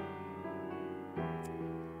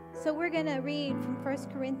 So we're going to read from 1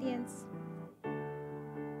 Corinthians.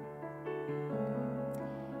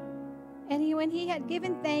 And when he had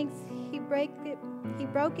given thanks, he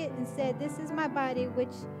broke it and said, "This is my body,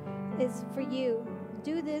 which is for you.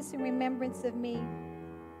 Do this in remembrance of me."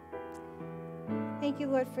 Thank you,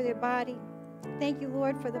 Lord, for their body. Thank you,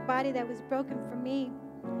 Lord, for the body that was broken for me.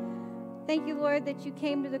 Thank you, Lord, that you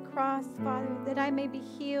came to the cross, Father, that I may be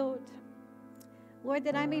healed. Lord,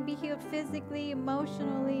 that I may be healed physically,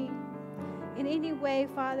 emotionally, in any way,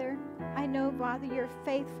 Father. I know, Father, you're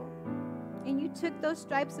faithful. And you took those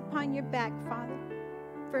stripes upon your back, Father,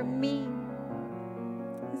 for me.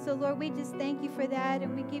 And so, Lord, we just thank you for that,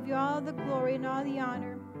 and we give you all the glory and all the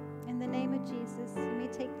honor. In the name of Jesus, you may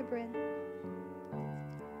take the bread.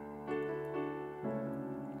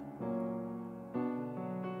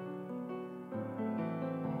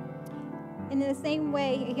 And in the same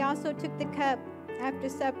way, he also took the cup after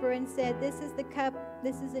supper and said, "This is the cup,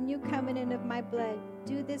 this is a new covenant of my blood.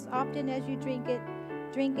 Do this often as you drink it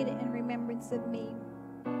in remembrance of me."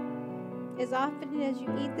 As often as you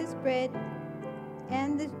eat this bread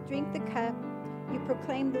and drink the cup, you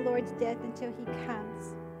proclaim the Lord's death until he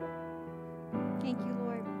comes. Thank you,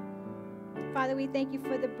 Lord. Father, we thank you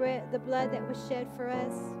for the blood that was shed for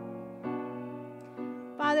us.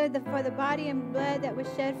 Father, for the body and blood that was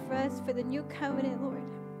shed for us for the new covenant, Lord.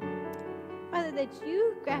 Father, that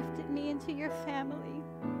you grafted me into your family.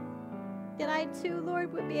 That I too,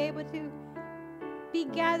 Lord, would be able to be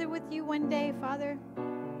gathered with you one day, Father.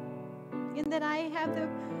 And that I have the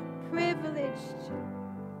privilege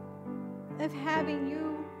of having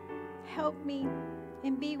you help me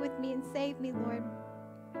and be with me and save me, Lord.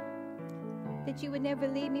 That you would never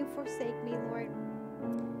leave me, forsake me, Lord.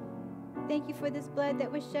 Thank you for this blood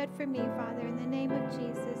that was shed for me, Father. In the name of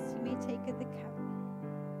Jesus, you may take the cup.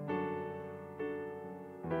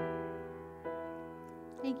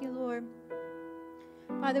 Thank you, Lord.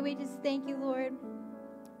 Father, we just thank you, Lord,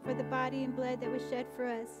 for the body and blood that was shed for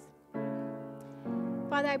us.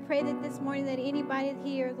 Father, I pray that this morning that anybody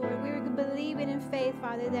here, Lord, we're believing in faith,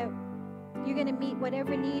 Father, that you're going to meet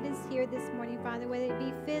whatever need is here this morning, Father, whether it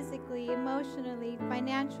be physically, emotionally,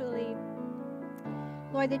 financially.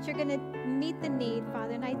 Lord, that you're going to meet the need,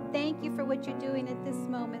 Father. And I thank you for what you're doing at this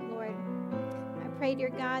moment, Lord. I pray, dear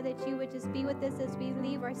God, that you would just be with us as we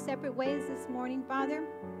leave our separate ways this morning, Father,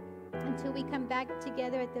 until we come back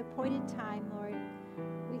together at the appointed time, Lord.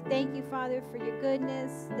 We thank you, Father, for your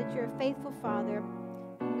goodness, that you're a faithful Father.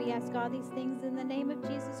 And we ask all these things in the name of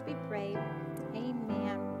Jesus, we pray.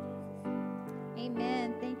 Amen.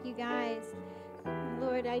 Amen. Thank you, guys.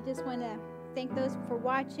 Lord, I just want to thank those for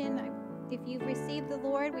watching. If you've received the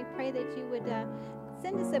Lord, we pray that you would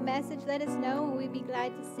send us a message. Let us know, and we'd be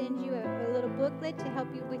glad to send you a little booklet to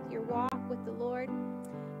help you with your walk with the Lord.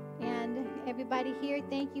 And Everybody here,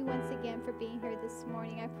 thank you once again for being here this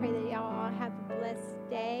morning. I pray that y'all all have a blessed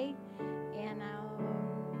day. And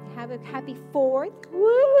have a happy 4th.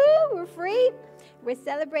 Woo! We're free. We're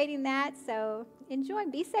celebrating that. So enjoy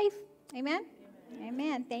and be safe. Amen?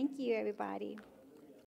 Amen. Thank you, everybody.